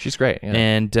filmmaker. She's great. Yeah.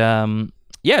 And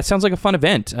it sounds like a fun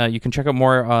event. You can check out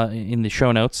more in the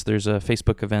show notes. There's a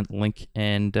Facebook event link,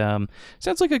 and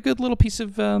sounds like a good little piece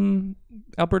of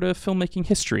Alberta filmmaking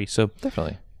history. So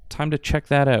definitely time to check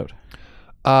that out.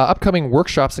 Upcoming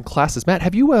workshops and classes. Matt,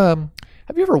 have you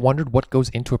ever wondered what goes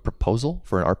into a proposal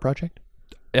for an art project?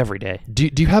 Every day. Do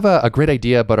you have a great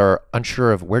idea but are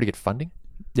unsure of where to get funding?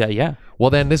 Yeah. Well,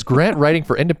 then this grant writing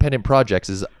for independent projects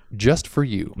is just for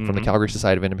you from the Calgary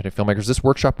Society of Independent Filmmakers. This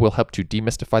workshop will help to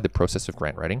demystify the process of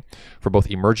grant writing for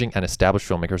both emerging and established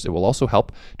filmmakers. It will also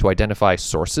help to identify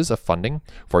sources of funding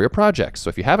for your projects. So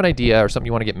if you have an idea or something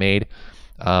you want to get made,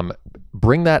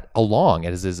 bring that along.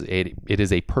 It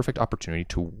is a perfect opportunity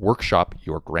to workshop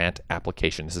your grant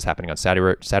application. This is happening on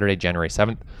Saturday, January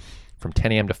 7th from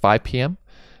 10 a.m. to 5 p.m.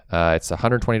 It's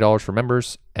 $120 for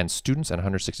members and students and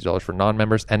 $160 for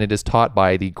non-members, and it is taught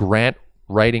by the grant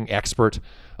writing expert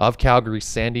of Calgary,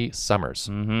 Sandy Summers.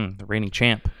 The reigning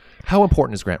champ. How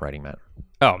important is grant writing, Matt?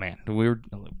 Oh man, we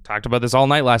talked about this all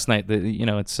night last night.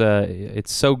 It's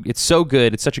so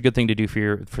good. It's such a good thing to do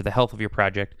for the health of your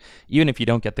project. Even if you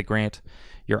don't get the grant,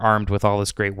 you're armed with all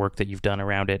this great work that you've done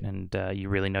around it, and you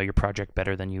really know your project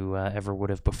better than you ever would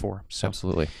have before. So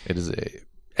absolutely, it is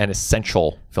an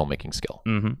essential filmmaking skill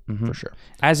for sure.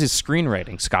 As is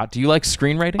screenwriting. Scott, do you like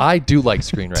screenwriting? I do like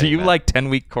screenwriting. Do you Matt. like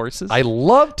 10-week courses? I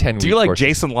love 10-week courses. Do you like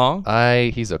Jayson Long?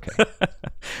 He's okay.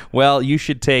 Well, you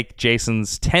should take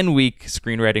Jason's 10-week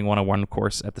Screenwriting 101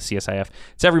 course at the CSIF.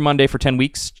 It's every Monday for 10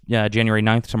 weeks, January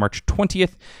 9th to March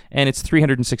 20th, and it's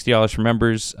 $360 for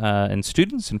members and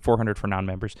students and $400 for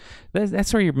non-members.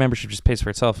 That's where your membership just pays for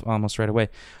itself almost right away.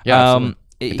 Yeah, absolutely.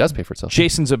 It does pay for itself.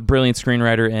 Jason's a brilliant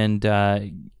screenwriter and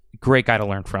great guy to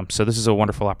learn from. So this is a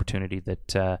wonderful opportunity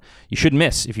that you shouldn't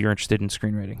miss if you're interested in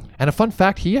screenwriting. And a fun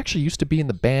fact, he actually used to be in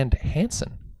the band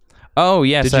Hanson. Oh,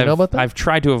 yes. Did you know about that? I've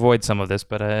tried to avoid some of this,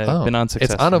 but I've been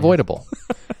unsuccessful. It's unavoidable.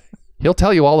 He'll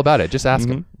tell you all about it. Just ask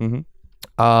him.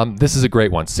 This is a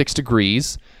great one. 6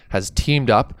 Degrees has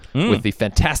teamed up with the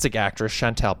fantastic actress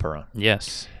Chantal Perron.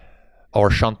 Yes.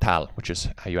 Or Chantal, which is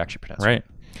how you actually pronounce it. Right.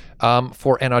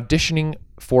 For an auditioning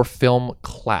for film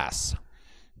class.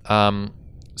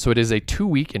 So it is a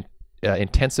 2-week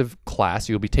intensive class.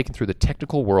 You'll be taken through the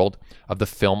technical world of the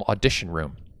film audition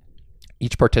room.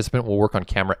 Each participant will work on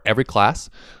camera every class.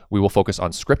 We will focus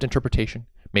on script interpretation,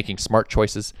 making smart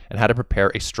choices, and how to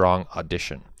prepare a strong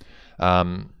audition.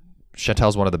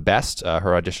 Chantal's one of the best.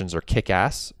 Her auditions are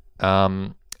kick-ass.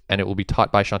 And it will be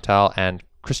taught by Chantal and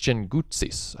Christian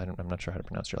Gutzis. I'm not sure how to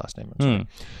pronounce your last name. I'm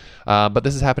sorry. But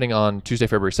this is happening on Tuesday,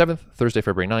 February 7th, Thursday,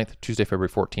 February 9th, Tuesday, February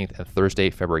 14th, and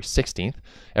Thursday, February 16th,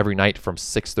 every night from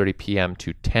 6:30 p.m.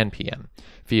 to 10 p.m.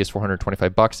 Fee is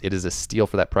 $425. It is a steal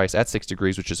for that price at 6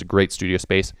 Degrees, which is a great studio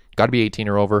space. Got to be 18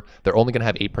 or over. They're only going to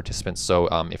have 8 participants, so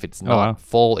if it's not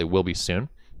full, it will be soon.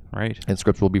 Right. And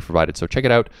scripts will be provided. So check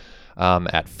it out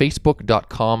at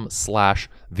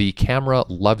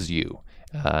facebook.com/thecameralovesyou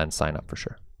and sign up for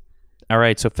sure. All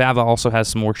right, so FAVA also has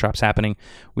some workshops happening.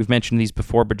 We've mentioned these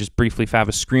before, but just briefly,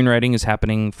 FAVA Screenwriting is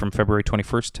happening from February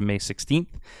 21st to May 16th.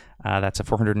 That's a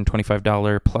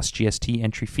 $425 plus GST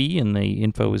entry fee, and the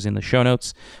info is in the show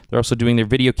notes. They're also doing their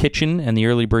video kitchen, and the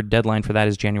early bird deadline for that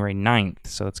is January 9th,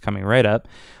 so that's coming right up.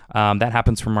 That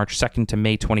happens from March 2nd to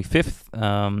May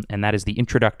 25th, and that is the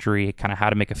introductory kind of how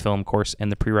to make a film course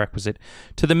and the prerequisite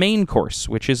to the main course,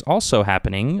 which is also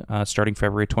happening starting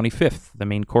February 25th. The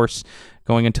main course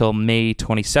going until May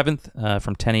 27th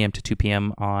from 10 a.m. to 2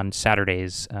 p.m. on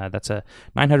Saturdays. That's a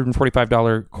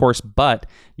 $945 course, but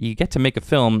you get to make a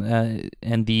film,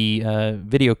 and the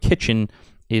video kitchen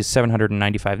is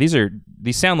 $795.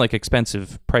 These sound like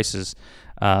expensive prices,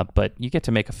 but you get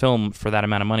to make a film for that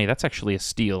amount of money. That's actually a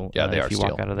steal. Yeah, they if are you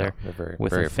steal. walk out of there very,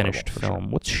 with very a finished affordable, for film. sure.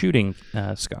 What's shooting,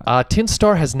 Scott? Tin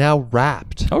Star has now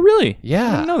wrapped. Oh, really? Yeah.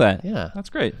 I didn't know that. Yeah. That's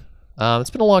great. It's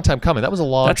been a long time coming. That was a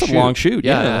long That's shoot. a long shoot.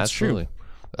 Yeah, that's absolutely.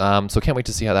 So can't wait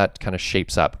to see how that kind of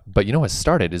shapes up. But you know what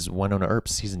started is Winona Earp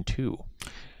season 2.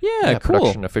 Yeah, cool.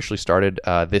 Production officially started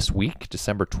this week,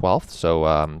 December 12th.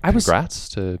 So congrats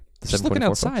to the Just looking 724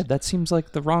 outside, folks. that seems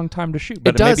like the wrong time to shoot.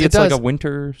 But does, maybe it's it like does. a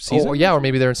winter season. Or, yeah, or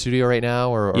maybe they're in studio right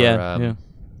now. Or Yeah.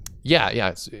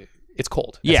 It's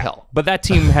cold as Yeah, hell. but that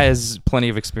team has plenty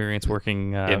of experience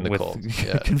working In the with cold.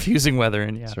 Yeah. confusing weather,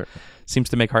 and seems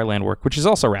to make Heartland work, which is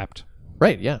also wrapped.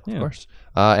 Right, yeah, of course.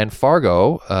 And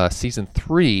Fargo, season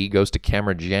 3 goes to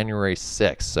camera January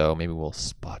 6th, so maybe we'll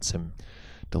spot some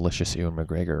delicious Ewan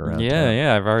McGregor around town.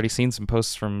 Yeah. I've already seen some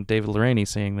posts from David Lorraine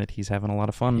saying that he's having a lot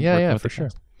of fun. working with for the sure.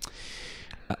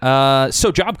 cast.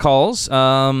 So job calls.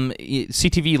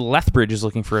 CTV Lethbridge is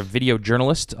looking for a video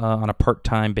journalist on a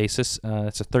part-time basis.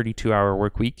 It's a 32-hour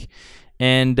work week.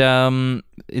 And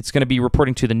it's going to be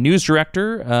reporting to the news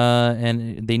director,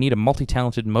 and they need a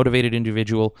multi-talented, motivated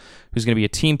individual who's going to be a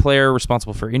team player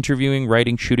responsible for interviewing,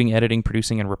 writing, shooting, editing,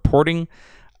 producing, and reporting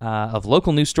of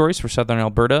local news stories for Southern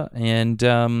Alberta. And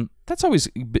that's always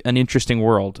an interesting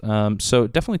world. So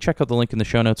definitely check out the link in the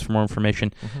show notes for more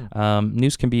information.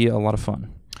 News can be a lot of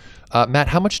fun. Matt,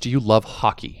 how much do you love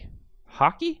hockey?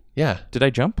 Hockey? Yeah. Did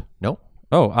I jump? No?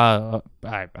 Oh,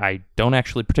 I don't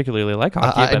actually particularly like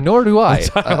hockey. Nor do I.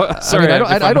 Sorry,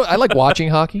 I like watching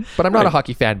hockey, but I'm not a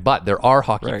hockey fan. But there are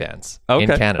hockey fans in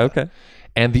Canada. Okay.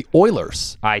 And the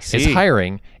Oilers I see. is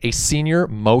hiring a senior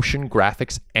motion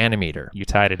graphics animator. You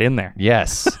tied it in there.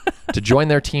 Yes. To join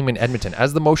their team in Edmonton.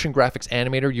 As the motion graphics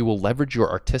animator, you will leverage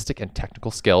your artistic and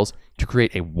technical skills to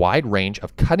create a wide range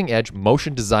of cutting-edge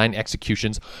motion design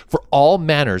executions for all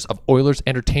manners of Oilers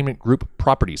Entertainment Group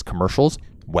properties, commercials,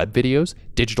 web videos,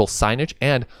 digital signage,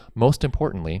 and, most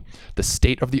importantly, the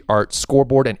state-of-the-art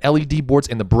scoreboard and LED boards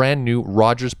in the brand new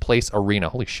Rogers Place Arena.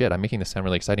 Holy shit, I'm making this sound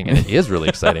really exciting, and it is really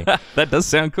exciting. That does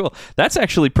sound cool. That's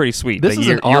actually pretty sweet. This is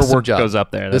an awesome your work job. goes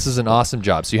up there. This is an awesome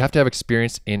job. So you have to have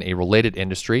experience in a related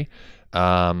industry,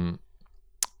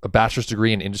 a bachelor's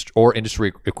degree in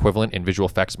industry equivalent in visual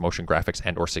effects, motion graphics,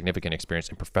 and or significant experience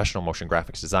in professional motion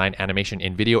graphics design, animation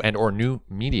in video and or new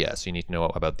media. So you need to know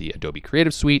about the Adobe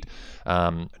Creative Suite,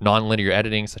 non-linear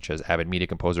editing such as Avid Media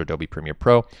Composer, Adobe Premiere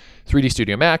Pro, 3D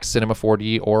Studio Max, Cinema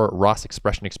 4D, or ROS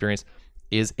Expression experience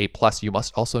is a plus. You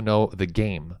must also know the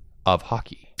game of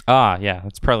hockey. Yeah,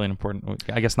 that's probably an important.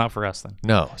 I guess not for us then.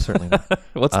 No, certainly not.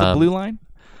 What's the blue line?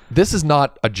 This is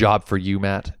not a job for you,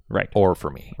 Matt, Right. or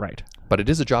for me. Right. But it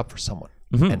is a job for someone,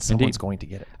 and someone's going to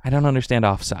get it. I don't understand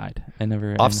offside.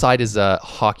 Offside is a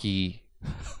hockey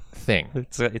thing,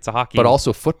 It's a hockey, but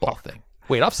also a football thing.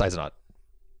 Wait, offside's not.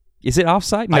 is it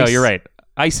offside? No, Ice. you're right.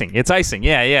 Icing. It's icing.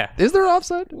 Yeah. Is there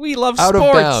offside? We love Out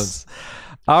sports. of bounds.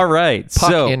 All right.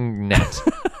 Puck so, in net.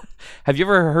 have you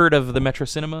ever heard of the Metro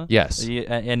Cinema? Yes.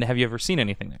 And have you ever seen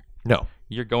anything there? No.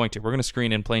 You're going to. We're going to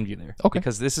screen in Plainview there. Okay.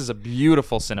 Because this is a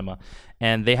beautiful cinema.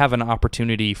 And they have an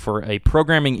opportunity for a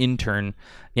programming intern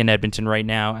in Edmonton right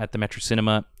now at the Metro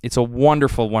Cinema. It's a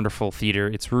wonderful, wonderful theater.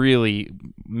 It's really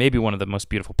maybe one of the most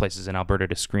beautiful places in Alberta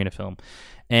to screen a film.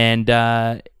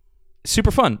 And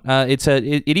super fun.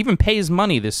 It even pays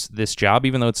money, this job,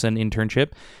 even though it's an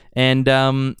internship.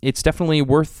 And it's definitely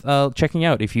worth checking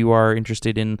out if you are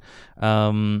interested in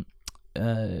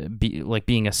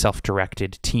being a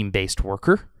self-directed, team-based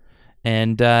worker,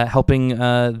 and helping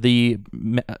the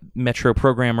Metro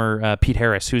programmer Pete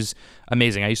Harris, who's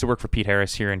amazing. I used to work for Pete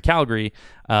Harris here in Calgary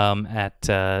at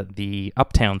the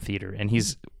Uptown Theater, and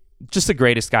he's just the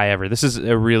greatest guy ever. This is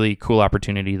a really cool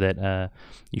opportunity that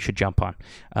you should jump on.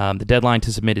 The deadline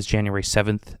to submit is January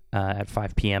 7th at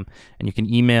 5 p.m., and you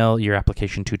can email your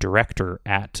application to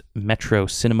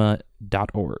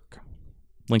director@metrocinema.org.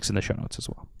 Links in the show notes as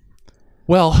well.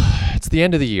 Well, it's the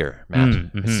end of the year, Matt.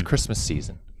 It's Christmas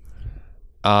season.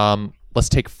 Let's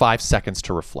take 5 seconds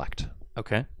to reflect.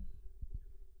 Okay.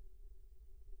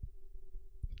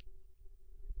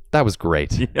 That was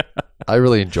great. Yeah. I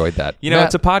really enjoyed that. Matt,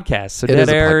 it's a podcast, so dead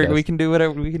air. We can do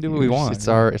whatever we can do. What we want. It's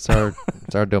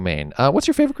our domain. What's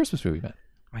your favorite Christmas movie, Matt?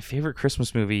 My favorite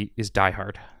Christmas movie is Die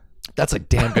Hard. That's a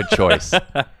damn good choice.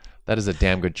 That is a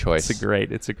damn good choice.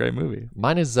 It's a great movie.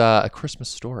 Mine is A Christmas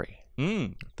Story.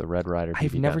 The Red Ryder.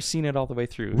 I've never seen it all the way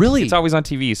through. Really? It's always on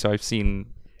TV, so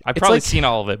I've probably seen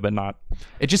all of it, but not.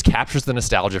 It just captures the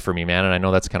nostalgia for me, man, and I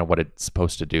know that's kind of what it's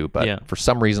supposed to do, but for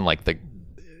some reason, like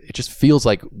it just feels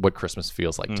like what Christmas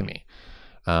feels like to me.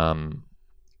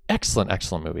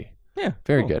 Excellent movie. Yeah,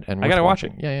 very good. And I gotta watch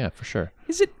it. Yeah, for sure.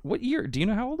 Is it what year? Do you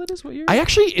know how old it is? What year?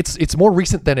 It's more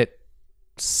recent than it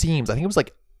seems. I think it was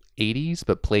like 80s,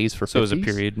 but plays for 50s. So it was a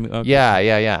period. Okay.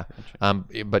 Yeah.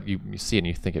 But you see it and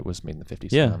you think it was made in the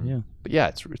 50s. Yeah. But yeah,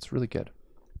 it's really good.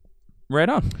 Right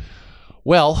on.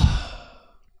 Well,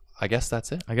 I guess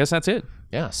that's it.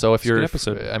 Yeah. So if you're,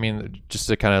 just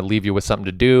to kind of leave you with something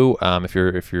to do, if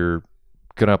you're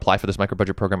gonna apply for this micro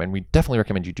budget program, and we definitely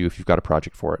recommend you do if you've got a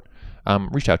project for it,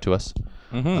 reach out to us.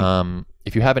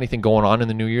 If you have anything going on in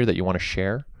the new year that you want to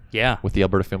share, with the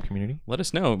Alberta film community, let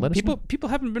us know. People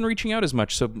haven't been reaching out as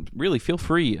much, so really feel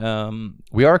free.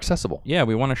 We are accessible. Yeah,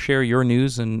 we want to share your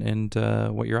news and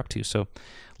what you're up to. So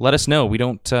let us know. We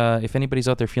don't. If anybody's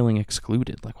out there feeling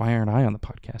excluded, like why aren't I on the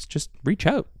podcast? Just reach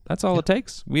out. That's all it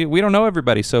takes. We don't know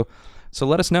everybody, so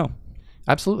let us know.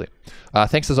 Absolutely.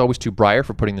 Thanks as always to Briar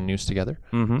for putting the news together.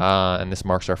 And this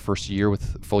marks our first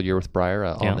full year with Briar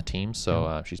on the team.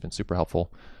 So she's been super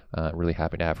helpful. Really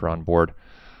happy to have her on board.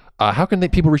 How can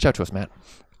people reach out to us, Matt?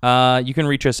 You can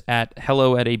reach us at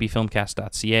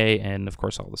hello@abfilmcast.ca, and of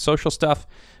course all the social stuff.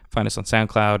 Find us on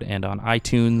SoundCloud and on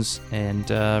iTunes, and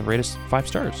rate us 5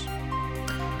 stars.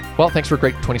 Well, thanks for a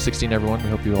great 2016, everyone. We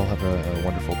hope you all have a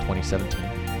wonderful 2017.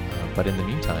 But in the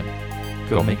meantime,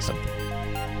 go make something.